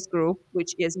this closed group,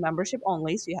 which is membership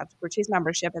only. So you have to purchase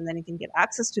membership, and then you can get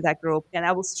access to that group. And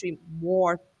I will stream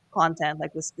more content,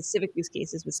 like with specific use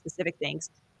cases, with specific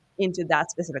things, into that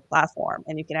specific platform.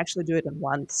 And you can actually do it in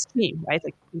one stream, right?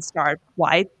 Like you can start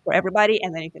wide for everybody,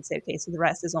 and then you can say, okay, so the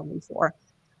rest is only for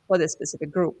this specific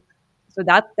group. So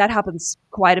that happens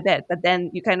quite a bit. But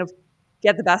then you kind of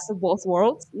get the best of both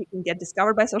worlds. You can get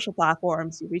discovered by social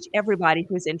platforms. You reach everybody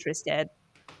who is interested,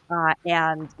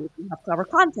 and you can have clever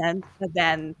content. But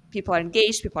then people are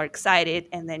engaged, people are excited,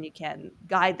 and then you can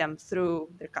guide them through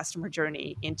their customer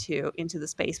journey into the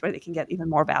space where they can get even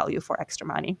more value for extra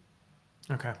money.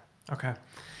 Okay.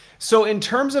 So in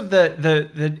terms of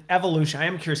the evolution, I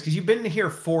am curious, because you've been here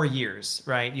 4 years,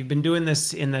 right? You've been doing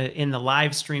this in the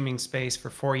live streaming space for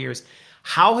 4 years.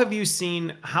 How have you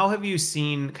seen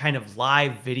kind of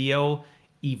live video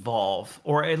evolve,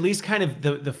 or at least kind of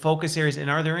the focus areas? And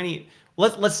are there any?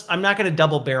 I'm not going to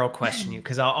double barrel question you,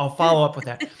 because I'll follow up with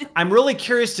that. I'm really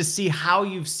curious to see how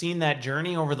you've seen that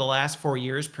journey over the last 4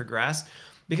 years progress,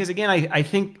 because again, I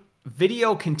think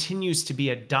video continues to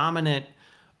be a dominant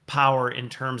power in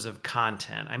terms of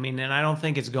content. I mean, and I don't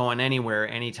think it's going anywhere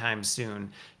anytime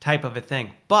soon, type of a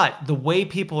thing. But the way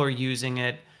people are using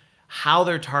it, how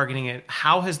they're targeting it,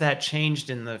 how has that changed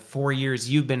in the 4 years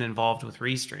you've been involved with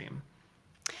Restream?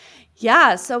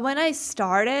 Yeah, so when I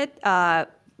started,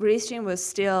 Restream was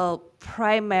still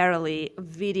primarily a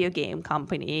video game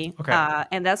company. Okay.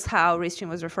 And that's how Restream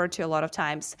was referred to a lot of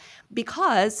times,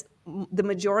 because the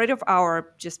majority of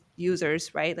our just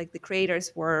users, right, like the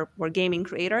creators were gaming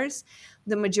creators.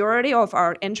 The majority of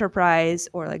our enterprise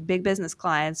or like big business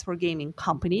clients were gaming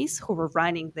companies who were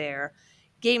running their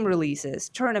game releases,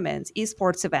 tournaments,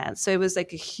 esports events. So it was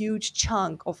like a huge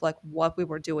chunk of like what we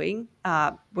were doing.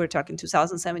 We're talking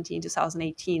 2017,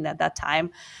 2018 at that time.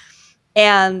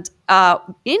 And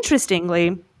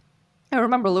interestingly, I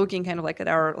remember looking kind of like at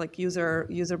our like user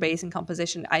base and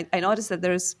composition. I noticed that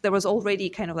there was already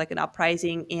kind of like an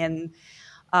uprising in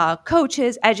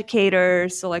coaches,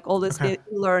 educators. So like all this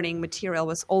learning material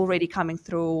was already coming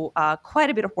through. Quite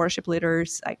a bit of worship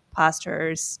leaders, like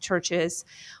pastors, churches,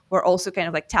 were also kind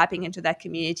of like tapping into that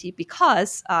community,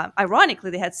 because ironically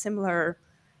they had similar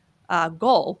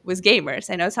goal with gamers.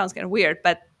 I know it sounds kind of weird,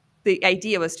 but the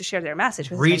idea was to share their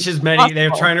message with reach as many. They're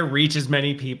trying to reach as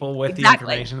many people with the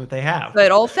information that they have. So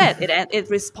it all fit. It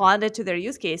responded to their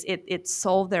use case. It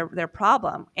solved their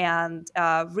problem. And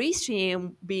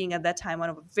Restream, being at that time one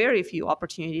of very few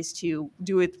opportunities to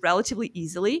do it relatively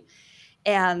easily,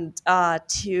 and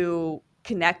to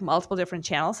connect multiple different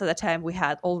channels. At that time, we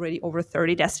had already over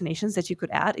 30 destinations that you could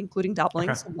add, including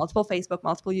doublings, so multiple Facebook,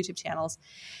 multiple YouTube channels.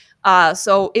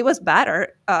 So it was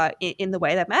better in the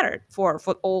way that mattered for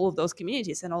all of those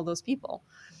communities and all those people.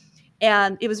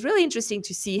 And it was really interesting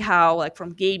to see how, like,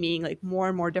 from gaming, like more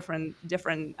and more different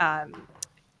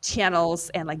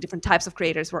channels and like different types of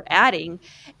creators were adding.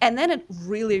 And then it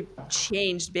really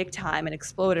changed big time and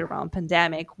exploded around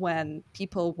pandemic, when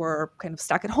people were kind of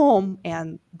stuck at home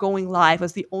and going live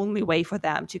was the only way for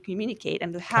them to communicate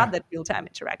and to have that real-time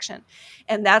interaction.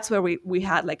 And that's where we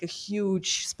had like a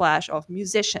huge splash of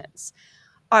musicians,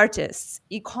 artists,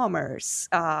 e-commerce,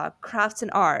 crafts and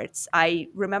arts. I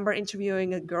remember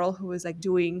interviewing a girl who was like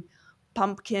doing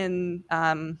pumpkin,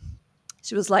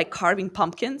 she was like carving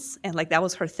pumpkins, and like that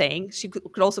was her thing. She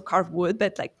could also carve wood,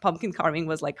 but like pumpkin carving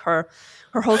was like her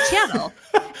whole channel.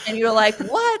 And you're like,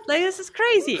 what? Like, this is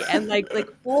crazy. And like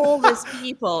all these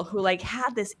people who like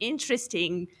had this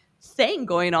interesting thing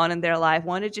going on in their life,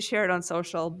 wanted to share it on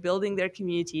social, building their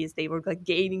communities. They were like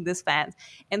gaining this fans,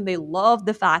 and they loved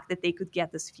the fact that they could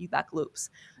get this feedback loops.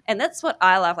 And that's what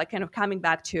I love, like kind of coming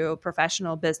back to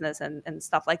professional business and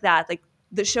stuff like that. Like,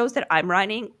 the shows that I'm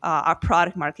running are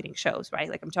product marketing shows, right?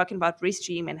 Like, I'm talking about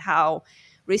Restream and how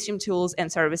Restream tools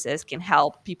and services can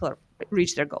help people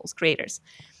reach their goals, creators.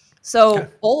 So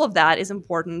all of that is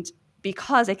important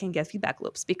because I can get feedback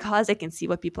loops, because I can see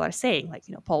what people are saying. Like,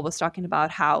 Paul was talking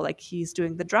about how like he's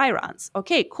doing the dry runs.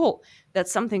 Okay, cool.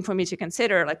 That's something for me to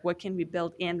consider. Like, what can we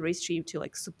build in Restream to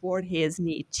like support his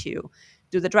need to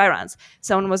do the dry runs?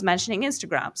 Someone was mentioning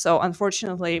Instagram. So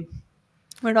unfortunately,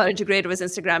 we're not integrated with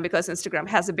Instagram because Instagram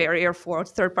has a barrier for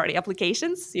third-party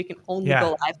applications. So you can only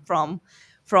go live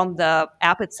from the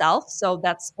app itself. So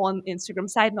that's on Instagram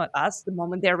side, not us. The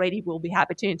moment they're ready, we'll be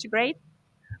happy to integrate.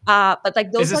 But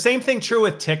like those is the same thing true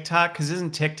with TikTok? Because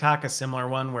isn't TikTok a similar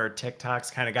one where TikTok's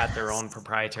kind of got their own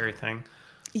proprietary thing?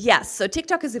 Yes. So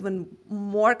TikTok is even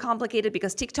more complicated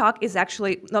because TikTok is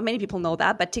actually, not many people know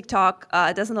that, but TikTok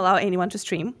doesn't allow anyone to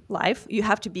stream live. You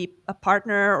have to be a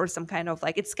partner or some kind of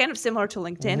like, it's kind of similar to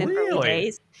LinkedIn in early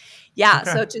days. Yeah.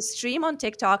 Okay. So to stream on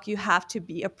TikTok, you have to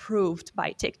be approved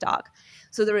by TikTok.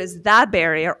 So there is that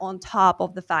barrier on top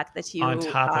of the fact that you... On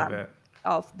top of it.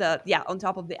 On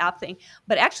top of the app thing.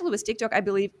 But actually with TikTok, I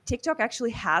believe TikTok actually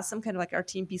has some kind of like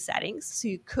RTMP settings. So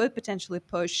you could potentially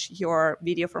push your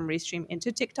video from Restream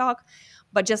into TikTok.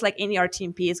 But just like any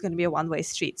RTMP, it's going to be a one-way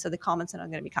street. So the comments are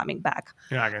not going to be coming back.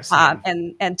 You're not going to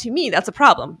see and to me, that's a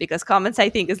problem because comments, I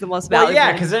think, is the most valuable. Well,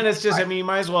 yeah, because then it's just, I mean, you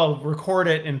might as well record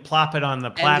it and plop it on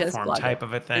the platform type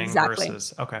of a thing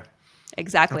versus,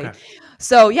 Exactly.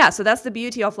 So yeah, so that's the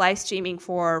beauty of live streaming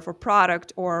for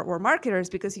product or marketers,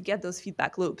 because you get those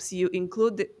feedback loops. You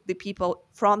include the people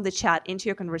from the chat into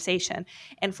your conversation.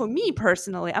 And for me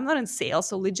personally, I'm not in sales,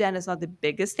 so lead gen is not the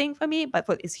biggest thing for me, but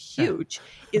what is huge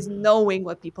is knowing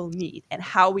what people need and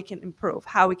how we can improve,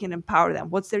 how we can empower them.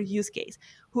 What's their use case?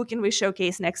 Who can we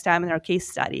showcase next time in our case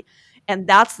study? And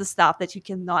that's the stuff that you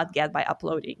cannot get by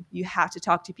uploading. You have to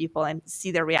talk to people and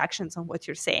see their reactions on what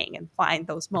you're saying and find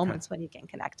those moments when you can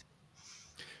connect.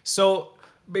 So,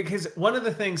 because one of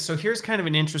the things, so here's kind of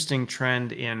an interesting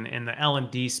trend in the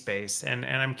L&D space. And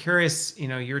I'm curious,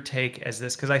 your take as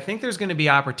this, because I think there's going to be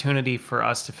opportunity for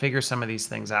us to figure some of these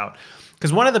things out.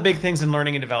 Because one of the big things in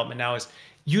learning and development now is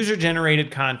user-generated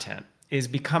content is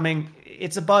becoming,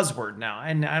 it's a buzzword now.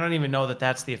 And I don't even know that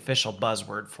that's the official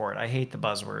buzzword for it. I hate the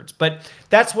buzzwords. But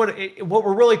that's what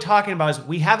we're really talking about is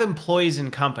we have employees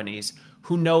in companies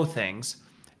who know things,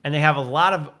 and they have a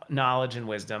lot of knowledge and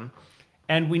wisdom,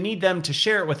 and we need them to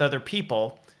share it with other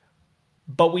people,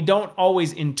 but we don't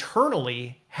always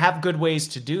internally have good ways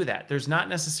to do that. There's not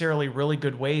necessarily really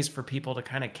good ways for people to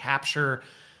kind of capture,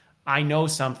 I know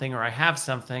something or I have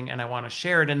something and I want to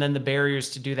share it. And then the barriers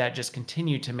to do that just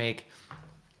continue to make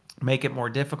it more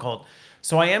difficult.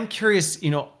 So I am curious,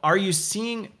 are you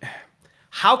seeing,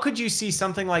 how could you see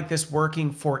something like this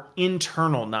working for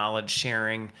internal knowledge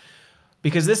sharing?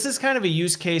 Because this is kind of a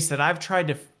use case that I've tried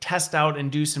to test out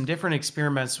and do some different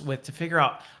experiments with to figure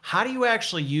out how do you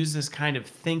actually use this kind of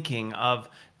thinking of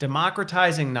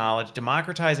democratizing knowledge,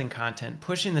 democratizing content,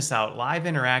 pushing this out, live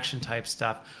interaction type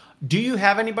stuff. Do you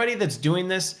have anybody that's doing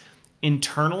this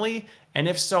internally? And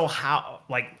if so, how?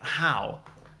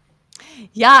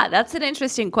 Yeah, that's an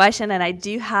interesting question, and I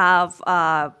do have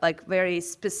like very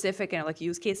specific and like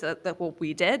use case that what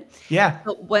we did. Yeah.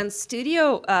 So when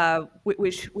Studio,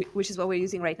 which is what we're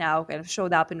using right now, kind of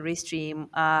showed up in Restream,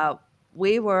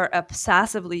 we were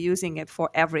obsessively using it for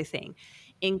everything,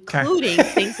 Okay. including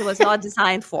things it was not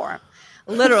designed for.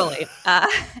 Literally,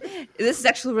 this is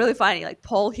actually really funny. Like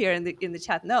Paul here in the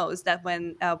chat knows that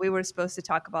when we were supposed to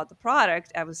talk about the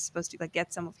product, I was supposed to like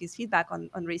get some of his feedback on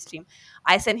Restream.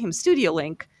 I sent him Studio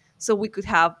link so we could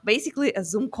have basically a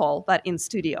Zoom call, but in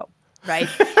Studio, right?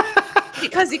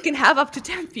 Because you can have up to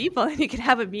 10 people and you can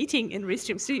have a meeting in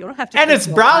Restream Studio. You don't have to And click it's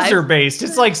go live. browser based.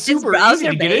 It's like It's super easy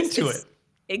to get browser-based. into it.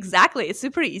 Exactly. It's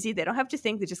super easy. They don't have to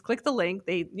think. They just click the link.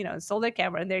 They, install their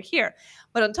camera and they're here.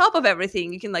 But on top of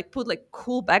everything, you can like put like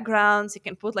cool backgrounds. You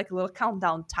can put like a little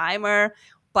countdown timer.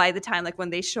 By the time like when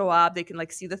they show up, they can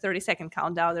like see the 30-second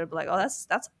countdown. They'll be like, oh,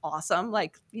 that's awesome.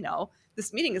 Like,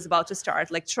 this meeting is about to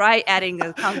start. Like try adding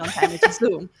a countdown timer to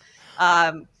Zoom.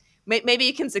 Maybe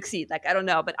you can succeed. Like, I don't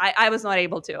know, but I was not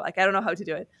able to. Like, I don't know how to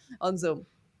do it on Zoom.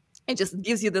 It just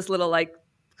gives you this little like,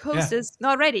 host is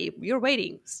not ready. You're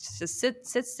waiting. Just sit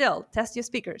still. Test your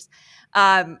speakers.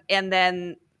 And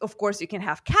then, of course, you can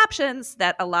have captions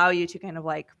that allow you to kind of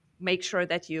like make sure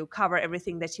that you cover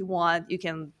everything that you want. You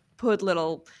can put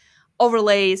little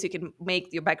overlays. You can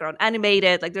make your background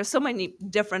animated. Like there's so many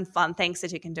different fun things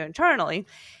that you can do internally.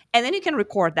 And then you can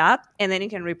record that and then you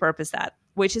can repurpose that,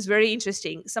 which is very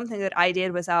interesting. Something that I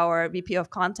did with our VP of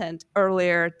content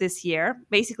earlier this year.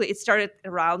 Basically, it started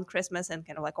around Christmas and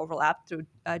kind of like overlapped through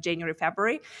January,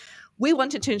 February. We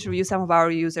wanted to interview some of our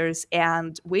users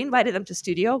and we invited them to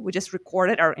Studio. We just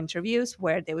recorded our interviews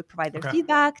where they would provide their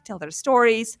feedback, tell their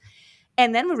stories.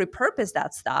 And then we repurposed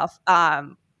that stuff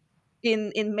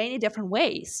in many different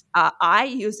ways. I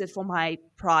used it for my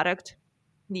product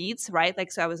needs, right?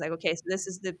 Like, so I was like, okay, so this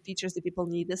is the features that people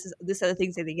need. These are the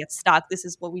things that they get stuck. This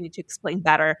is what we need to explain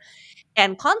better.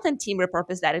 And content team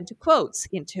repurposed that into quotes,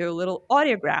 into little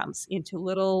audiograms, into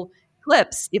little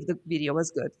clips if the video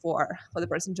was good for the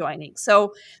person joining.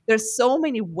 So there's so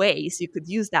many ways you could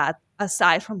use that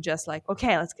aside from just like,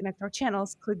 okay, let's connect our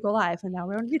channels, click go live, and now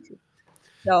we're on YouTube.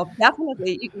 So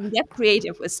definitely you can get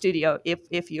creative with Studio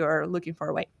if you're looking for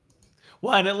a way.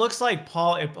 Well, and it looks like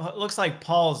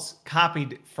Paul's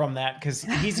copied from that because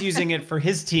he's using it for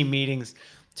his team meetings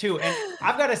too. And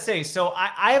I've got to say, so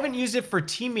I haven't used it for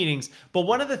team meetings, but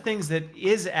one of the things that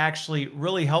is actually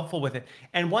really helpful with it,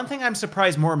 and one thing I'm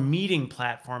surprised more meeting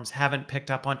platforms haven't picked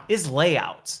up on is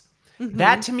layouts. Mm-hmm.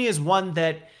 That to me is one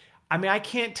that, I mean, I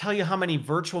can't tell you how many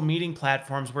virtual meeting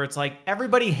platforms where it's like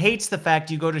everybody hates the fact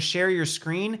you go to share your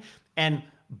screen and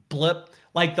blip.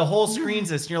 Like the whole screen's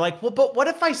this, and you're like, well, but what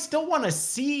if I still want to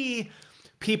see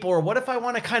people, or what if I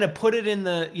want to kind of put it in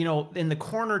the, in the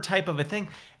corner type of a thing?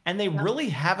 And they really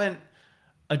haven't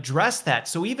addressed that.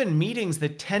 So even meetings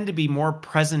that tend to be more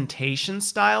presentation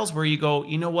styles, where you go,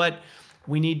 you know what,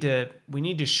 we need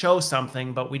to show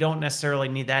something, but we don't necessarily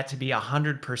need that to be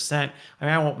 100%. I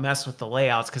mean, I won't mess with the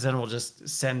layouts because then we'll just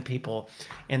send people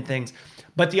in things.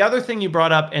 But the other thing you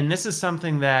brought up, and this is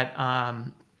something that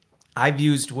I've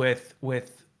used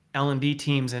with L&D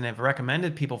teams and have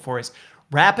recommended people for, is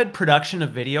rapid production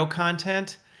of video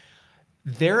content.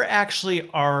 There actually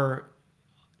are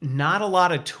not a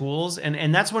lot of tools.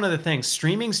 And that's one of the things.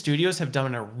 Streaming studios have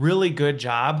done a really good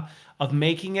job of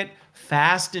making it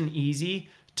fast and easy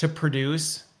to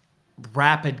produce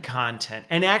rapid content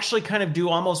and actually kind of do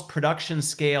almost production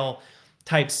scale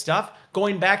type stuff.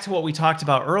 Going back to what we talked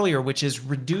about earlier, which is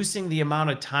reducing the amount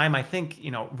of time. I think,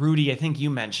 Rudy, I think you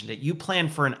mentioned it. You plan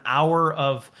for an hour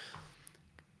of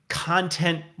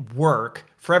content work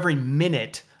for every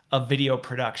minute of video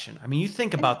production. I mean, you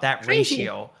think about that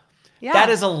ratio. Yeah. That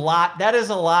is a lot. That is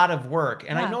a lot of work.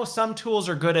 And I know some tools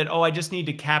are good at, I just need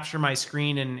to capture my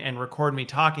screen and record me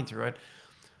talking through it.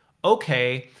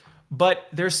 Okay. But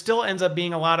there still ends up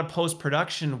being a lot of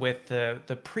post-production with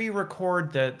the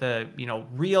pre-record, the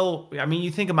real. I mean,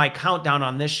 you think of my countdown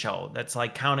on this show that's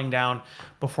like counting down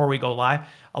before we go live.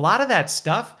 A lot of that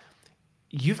stuff,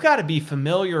 you've got to be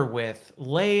familiar with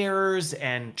layers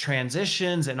and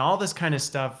transitions and all this kind of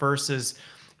stuff versus,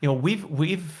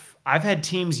 I've had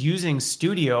teams using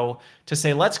Studio to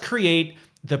say, let's create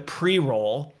the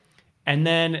pre-roll and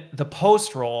then the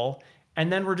post-roll.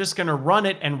 And then we're just going to run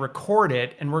it and record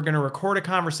it. And we're going to record a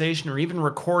conversation or even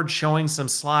record showing some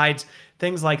slides,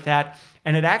 things like that.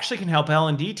 And it actually can help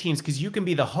L&D teams because you can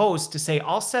be the host to say,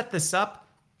 I'll set this up.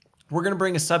 We're going to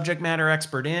bring a subject matter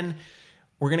expert in.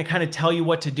 We're going to kind of tell you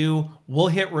what to do. We'll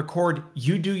hit record.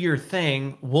 You do your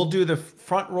thing. We'll do the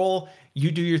front roll.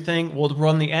 You do your thing. We'll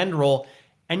run the end roll.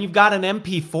 And you've got an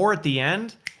MP4 at the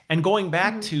end. And going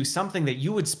back to something that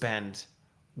you would spend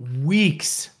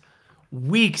weeks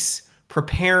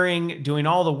preparing, doing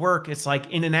all the work, it's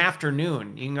like in an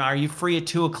afternoon. You know, are you free at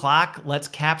 2:00? Let's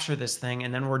capture this thing,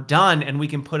 and then we're done, and we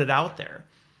can put it out there.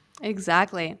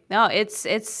 Exactly. No,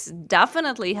 it's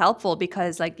definitely helpful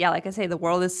because like I say, the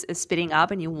world is speeding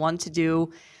up and you want to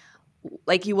do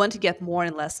like you want to get more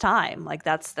in less time. Like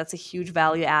that's a huge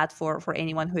value add for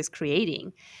anyone who is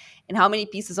creating. And how many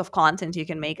pieces of content you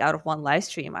can make out of one live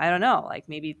stream? I don't know, like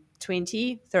maybe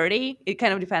 20, 30. It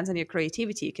kind of depends on your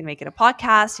creativity. You can make it a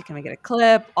podcast, you can make it a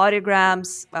clip,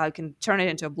 audiograms, you can turn it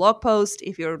into a blog post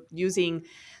if you're using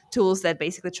tools that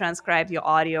basically transcribe your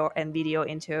audio and video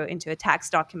into a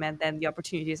text document. Then the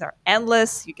opportunities are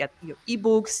endless. You get your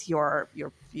ebooks,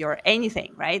 your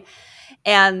anything, right?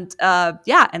 And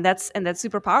and that's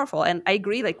super powerful. And I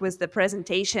agree, like with the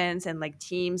presentations and like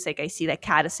Teams, like I see that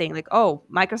Kat is saying like, oh,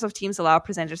 Microsoft Teams allow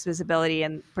presenters visibility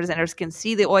and presenters can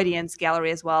see the audience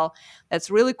gallery as well.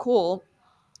 That's really cool.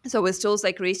 So with tools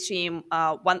like Restream,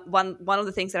 one of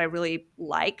the things that I really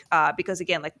like, because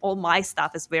again, like all my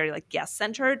stuff is very like guest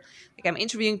centered. Like I'm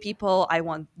interviewing people, I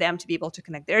want them to be able to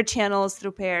connect their channels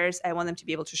through pairs. I want them to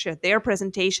be able to share their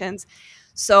presentations.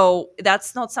 So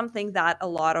that's not something that a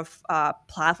lot of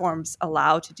platforms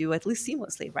allow to do, at least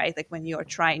seamlessly, right? Like when you are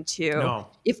trying to,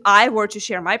 if I were to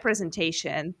share my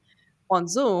presentation on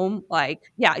Zoom,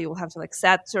 like, you will have to like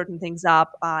set certain things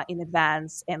up in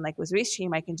advance. And like with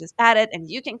Restream, I can just add it and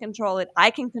you can control it. I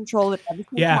can control it at the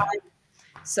same time.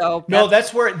 So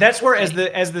that's where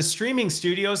as the streaming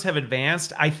studios have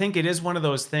advanced, I think it is one of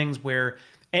those things where,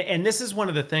 and this is one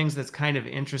of the things that's kind of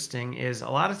interesting is a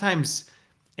lot of times,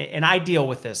 and I deal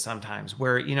with this sometimes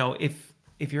where, you know,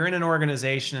 if you're in an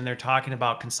organization and they're talking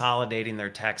about consolidating their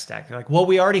tech stack, they're like, well,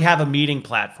 we already have a meeting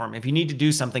platform. If you need to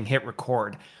do something, hit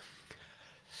record.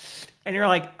 And you're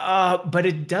like, but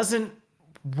it doesn't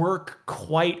work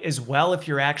quite as well if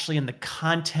you're actually in the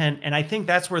content. And I think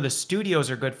that's where the studios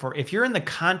are good for. If you're in the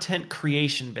content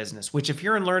creation business, which if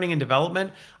you're in learning and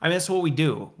development, I mean, that's what we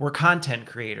do. We're content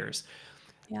creators.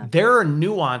 Yeah. There are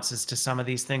nuances to some of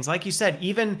these things. Like you said,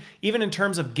 even in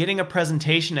terms of getting a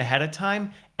presentation ahead of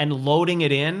time and loading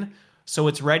it in so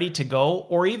it's ready to go,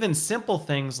 or even simple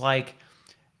things like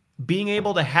being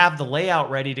able to have the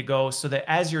layout ready to go so that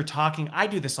as you're talking, I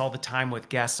do this all the time with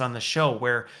guests on the show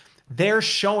where they're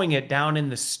showing it down in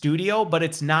the studio, but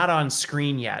it's not on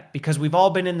screen yet because we've all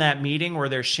been in that meeting where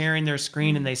they're sharing their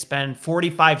screen and they spend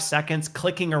 45 seconds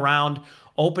clicking around,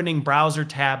 opening browser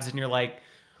tabs, and you're like,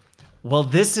 well,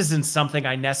 this isn't something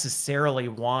I necessarily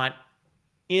want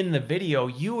in the video.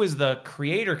 You as the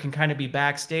creator can kind of be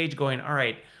backstage going, all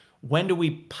right, when do we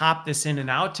pop this in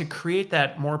and out to create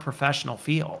that more professional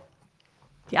feel?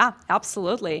 Yeah,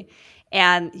 absolutely.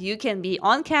 And you can be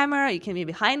on camera, you can be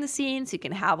behind the scenes, you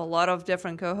can have a lot of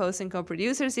different co-hosts and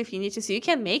co-producers if you need to. So you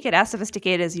can make it as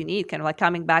sophisticated as you need, kind of like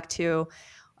coming back to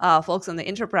folks on the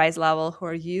enterprise level who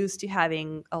are used to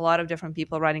having a lot of different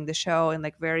people running the show in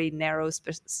like very narrow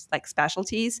like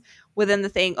specialties within the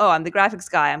thing. Oh, I'm the graphics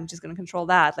guy, I'm just going to control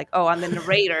that. Like, oh, I'm the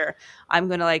narrator, I'm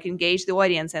going to like engage the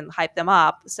audience and hype them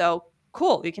up. So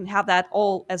cool, you can have that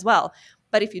all as well.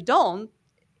 But if you don't,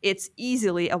 it's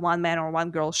easily a one-man or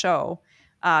one-girl show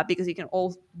because you can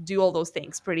all do all those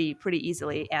things pretty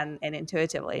easily and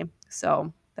intuitively.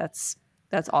 So that's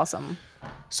awesome.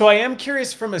 So I am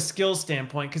curious from a skill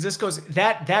standpoint, because this goes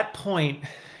that point,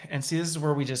 and see, this is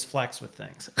where we just flex with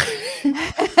things.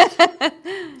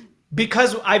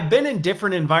 Because I've been in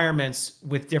different environments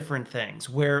with different things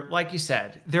where, like you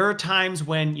said, there are times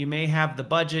when you may have the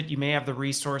budget, you may have the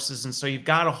resources, and so you've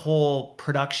got a whole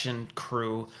production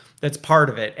crew that's part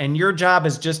of it. And your job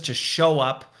is just to show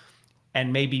up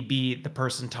and maybe be the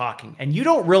person talking. And you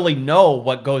don't really know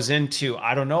what goes into,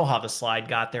 I don't know how the slide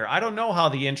got there. I don't know how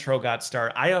the intro got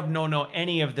started. I have no know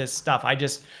any of this stuff. I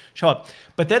just show up.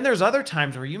 But then there's other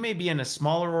times where you may be in a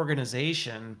smaller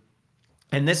organization.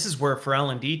 And this is where for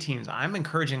L&D teams, I'm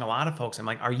encouraging a lot of folks. I'm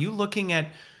like, are you looking at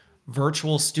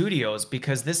virtual studios?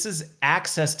 Because this is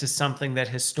access to something that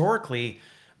historically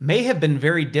may have been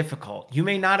very difficult. You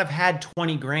may not have had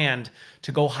 20 grand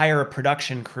to go hire a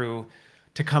production crew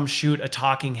to come shoot a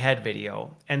talking head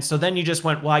video. And so then you just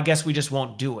went, well, I guess we just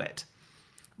won't do it.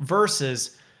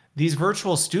 Versus these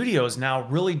virtual studios now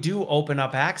really do open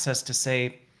up access to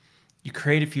say, you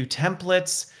create a few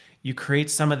templates, you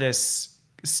create some of this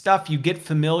stuff, you get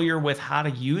familiar with how to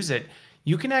use it.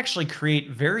 You can actually create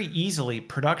very easily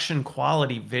production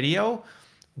quality video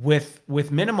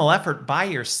with minimal effort by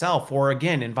yourself, or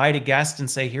again, invite a guest and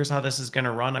say, here's how this is going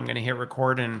to run. I'm going to hit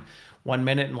record in 1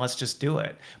 minute and let's just do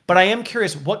it. But I am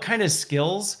curious, what kind of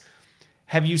skills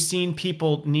have you seen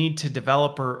people need to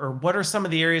develop, or what are some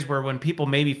of the areas where when people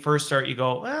maybe first start, you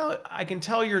go, well, I can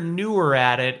tell you're newer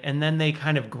at it, and then they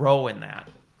kind of grow in that?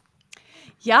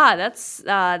 Yeah,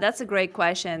 that's a great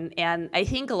question, and I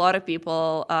think a lot of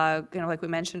people, like we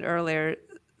mentioned earlier,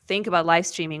 think about live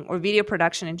streaming or video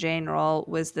production in general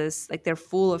was this like they're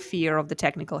full of fear of the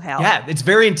technical hell. Yeah, it's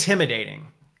very intimidating.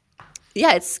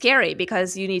 Yeah, it's scary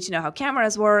because you need to know how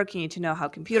cameras work, you need to know how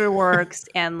computer works,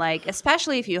 and like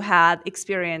especially if you had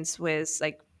experience with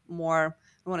like more,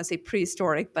 I want to say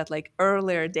prehistoric, but like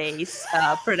earlier days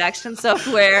production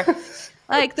software.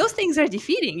 Like those things are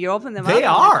defeating. You open them They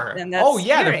up, are. and that's Oh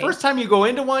yeah, the scary. first time you go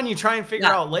into one, you try and figure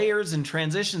Yeah. out layers and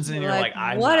transitions, and you're like,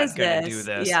 I'm what not is gonna this? do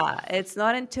this. Yeah, it's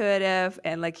not intuitive,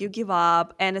 and like you give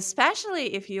up. And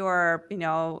especially if you're,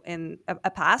 in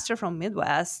a pastor from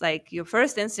Midwest, like your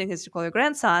first instinct is to call your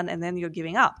grandson, and then you're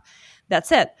giving up.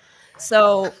 That's it.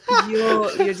 So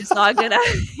you're just not gonna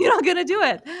you're not gonna do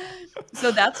it.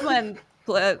 So that's when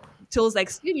tools like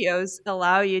Studios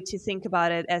allow you to think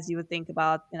about it as you would think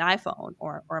about an iPhone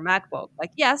or a MacBook.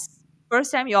 Like, yes,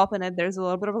 first time you open it, there's a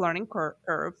little bit of a learning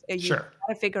curve. You Sure.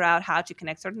 got to figure out how to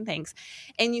connect certain things,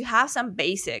 and you have some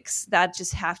basics that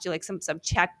just have to like some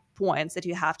checkpoints that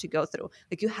you have to go through.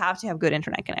 Like you have to have good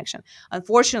internet connection.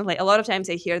 Unfortunately, a lot of times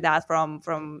I hear that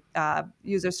from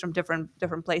users from different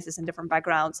places and different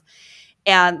backgrounds.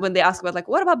 And when they ask about like,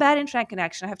 what about bad internet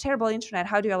connection? I have terrible internet.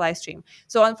 How do I live stream?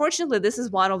 So unfortunately, this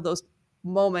is one of those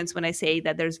moments when I say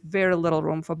that there's very little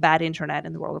room for bad internet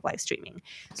in the world of live streaming.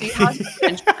 So you have to have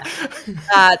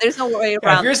internet. There's no way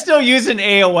around. If you're still using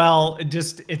AOL,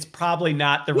 it's probably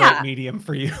not the right medium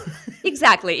for you.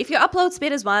 Exactly. If your upload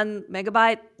speed is 1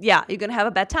 megabyte, yeah, you're gonna have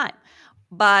a bad time.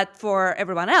 But for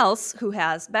everyone else who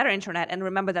has better internet, and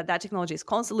remember that technology is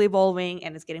constantly evolving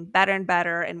and it's getting better and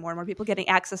better, and more people getting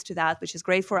access to that, which is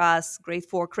great for us, great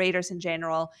for creators in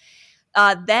general.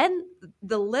 Then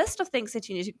the list of things that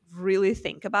you need to really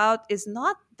think about is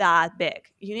not that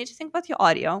big. You need to think about your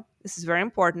audio. This is very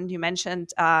important. You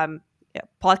mentioned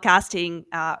podcasting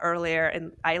earlier,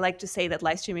 and I like to say that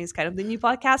live streaming is kind of the new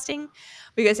podcasting,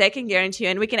 because I can guarantee you,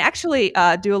 and we can actually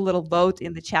do a little vote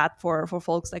in the chat for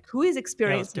folks like who is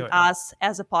experiencing us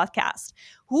as a podcast,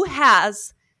 who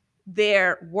has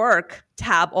their work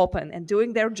tab open and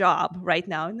doing their job right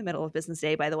now in the middle of business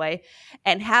day, by the way,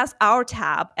 and has our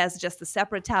tab as just a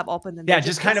separate tab open. And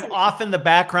just kind of off in the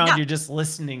background, you're just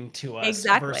listening to us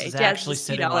versus actually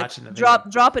sitting watching the video.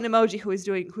 Drop an emoji who is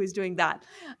doing that,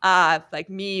 like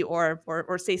me or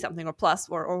say something or plus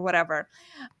or whatever,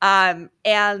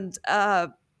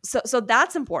 So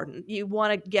that's important. You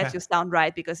want to get your sound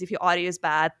right, because if your audio is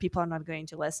bad, people are not going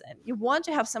to listen. You want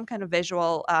to have some kind of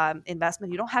visual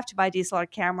investment. You don't have to buy a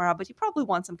DSLR camera, but you probably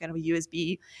want some kind of a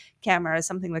USB camera.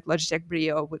 Something like Logitech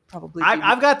Brio would probably.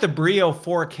 I've got the Brio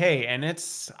 4K, and it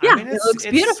looks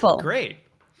beautiful. Great.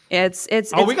 It's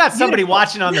we got somebody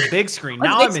watching on the big screen.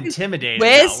 Now I'm intimidated.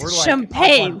 With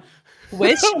champagne.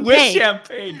 With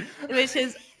champagne. Which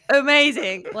is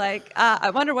amazing. Like, I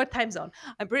wonder what time zone.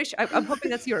 I'm pretty sure. I'm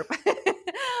hoping that's Europe.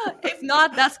 If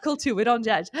not, that's cool too. We don't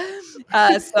judge.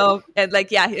 Here's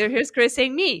Chris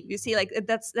saying me. You see, like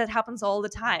that happens all the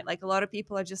time. Like a lot of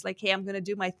people are just like, hey, I'm gonna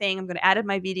do my thing. I'm gonna edit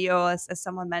my video, as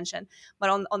someone mentioned. But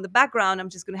on the background, I'm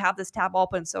just gonna have this tab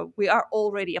open. So we are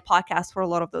already a podcast for a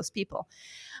lot of those people.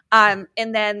 And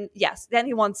then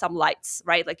you want some lights,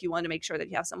 right? Like you want to make sure that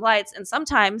you have some lights. And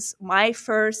sometimes my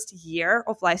first year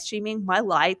of live streaming, my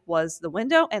light was the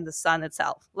window and the sun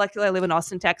itself. Luckily, I live in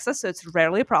Austin, Texas, so it's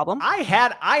rarely a problem. I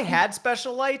had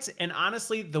special lights, and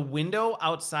honestly, the window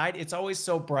outside, it's always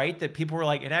so bright that people were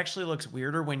like, it actually looks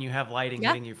weirder when you have lighting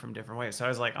hitting you from different ways. So I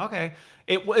was like, okay.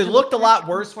 It looked a lot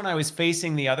worse when I was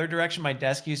facing the other direction. My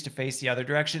desk used to face the other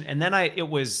direction, and then it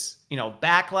was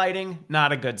backlighting,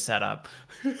 not a good setup.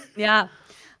 Yeah.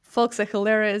 Folks are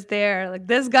hilarious there. Like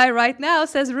this guy right now,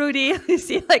 says Rudy. You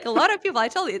see, like a lot of people, I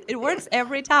told you, it works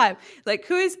every time. Like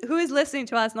who is listening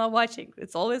to us, not watching?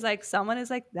 It's always like someone is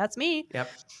like, that's me. Yep.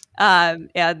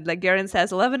 And like Garen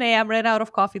says, 11 a.m. ran out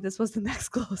of coffee. This was the next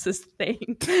closest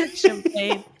thing.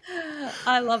 Champagne.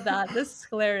 I love that. This is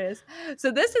hilarious.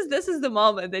 So this is the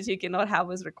moment that you cannot have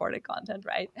with recorded content,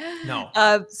 right? No.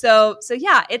 So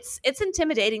yeah, it's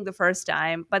intimidating the first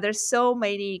time, but there's so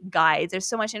many guides. There's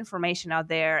so much information out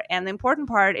there. And the important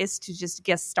part is to just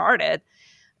get started.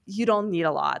 You don't need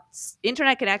a lot.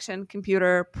 Internet connection,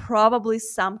 computer, probably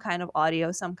some kind of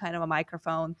audio, some kind of a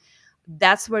microphone.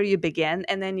 That's where you begin,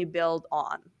 and then you build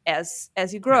on as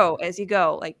you grow, as you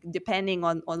go, like depending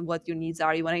on what your needs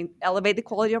are. You want to elevate the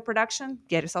quality of production,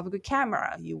 get yourself a good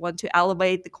camera. You want to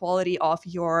elevate the quality of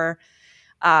your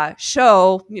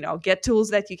show, get tools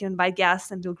that you can buy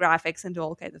guests and do graphics and do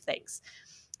all kinds of things.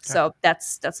 So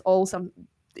that's all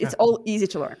it's all easy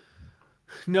to learn.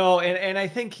 No, and I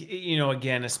think,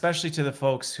 again, especially to the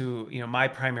folks who, my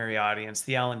primary audience,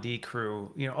 the L&D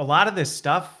crew, a lot of this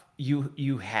stuff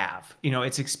you have,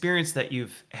 it's experience that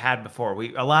you've had before.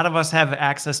 A lot of us have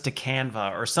access to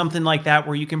Canva or something like that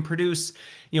where you can produce,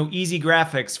 easy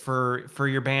graphics for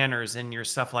your banners and your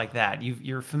stuff like that.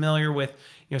 You're familiar with,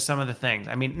 some of the things.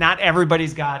 I mean, not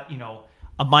everybody's got,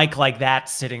 a mic like that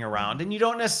sitting around, and you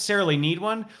don't necessarily need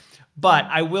one. But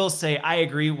I will say, I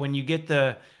agree when you get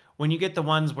the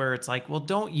ones where it's like, well,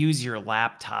 don't use your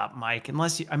laptop mic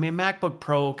unless MacBook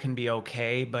Pro can be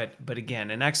okay, but again,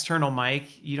 an external mic,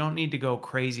 you don't need to go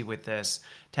crazy with this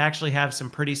to actually have some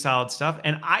pretty solid stuff.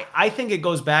 And I think it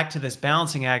goes back to this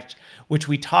balancing act, which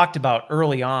we talked about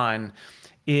early on,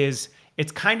 is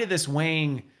it's kind of this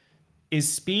weighing,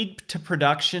 is speed to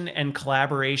production and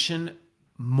collaboration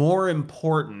more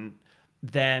important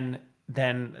than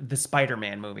the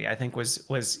Spider-Man movie, I think was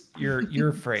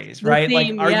your phrase, right?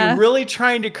 Theme, like, are you really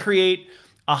trying to create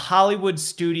a Hollywood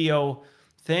studio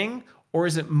thing, or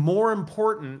is it more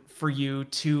important for you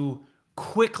to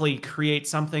quickly create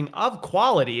something of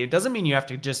quality? It doesn't mean you have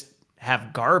to just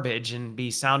have garbage and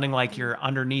be sounding like you're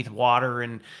underneath water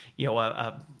and,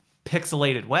 a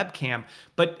pixelated webcam,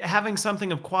 but having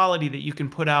something of quality that you can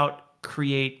put out,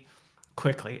 create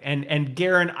quickly. And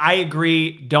Garen, I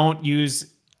agree, don't use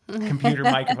computer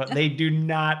microphone. They do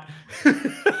not.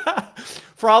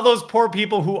 For all those poor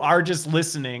people who are just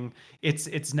listening,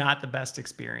 it's not the best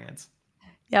experience.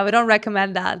 Yeah, we don't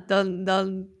recommend that.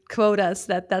 Don't quote us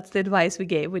that that's the advice we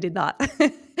gave. We did not.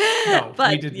 No,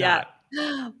 we did not.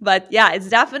 But yeah, it's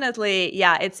definitely,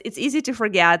 it's easy to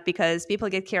forget because people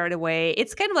get carried away.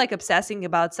 It's kind of like obsessing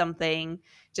about something,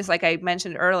 just like I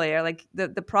mentioned earlier, like the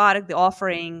product, the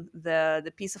offering,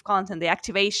 the piece of content, the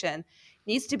activation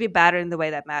needs to be better in the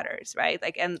way that matters, right?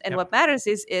 Like, and what matters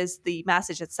is the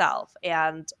message itself.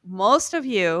 And most of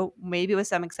you, maybe with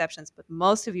some exceptions, but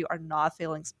most of you are not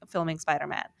filming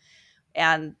Spider-Man.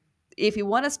 And if you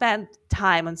want to spend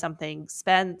time on something,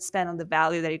 spend on the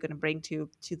value that you're going to bring to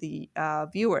the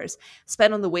viewers.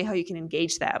 Spend on the way how you can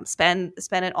engage them. Spend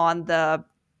it on the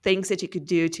things that you could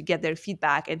do to get their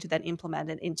feedback and to then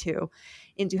implement it into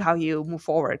how you move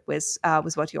forward with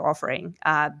what you're offering.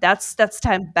 That's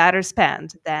time better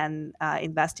spent than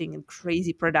investing in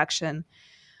crazy production,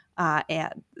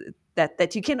 and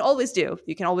that you can always do.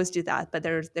 You can always do that, but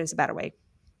there's a better way.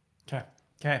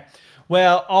 Okay.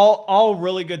 Well, all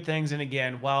really good things. And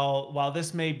again, while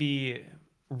this may be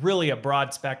really a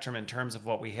broad spectrum in terms of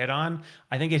what we hit on,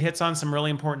 I think it hits on some really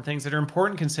important things that are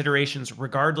important considerations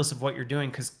regardless of what you're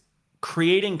doing, because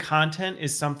creating content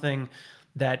is something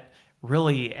that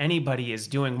really anybody is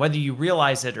doing, whether you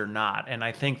realize it or not. And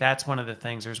I think that's one of the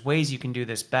things. There's ways you can do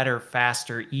this better,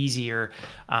 faster, easier,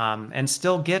 and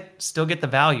still get the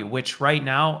value, which right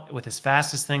now, with as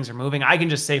fast as things are moving, I can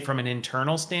just say from an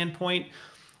internal standpoint,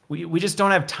 we just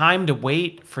don't have time to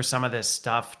wait for some of this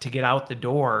stuff to get out the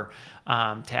door,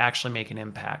 to actually make an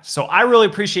impact. So I really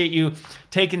appreciate you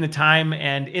taking the time,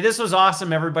 and this was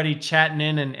awesome, everybody chatting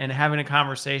in and having a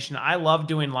conversation. I love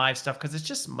doing live stuff because it's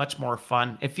just much more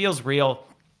fun. It feels real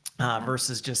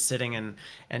versus just sitting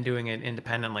and doing it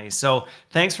independently. So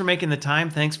thanks for making the time.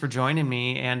 Thanks for joining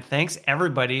me. And thanks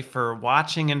everybody for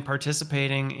watching and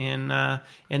participating in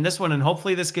this one. And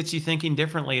hopefully this gets you thinking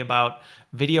differently about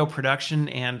video production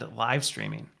and live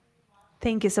streaming.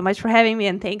 Thank you so much for having me,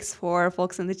 and thanks for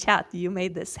folks in the chat. You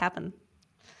made this happen.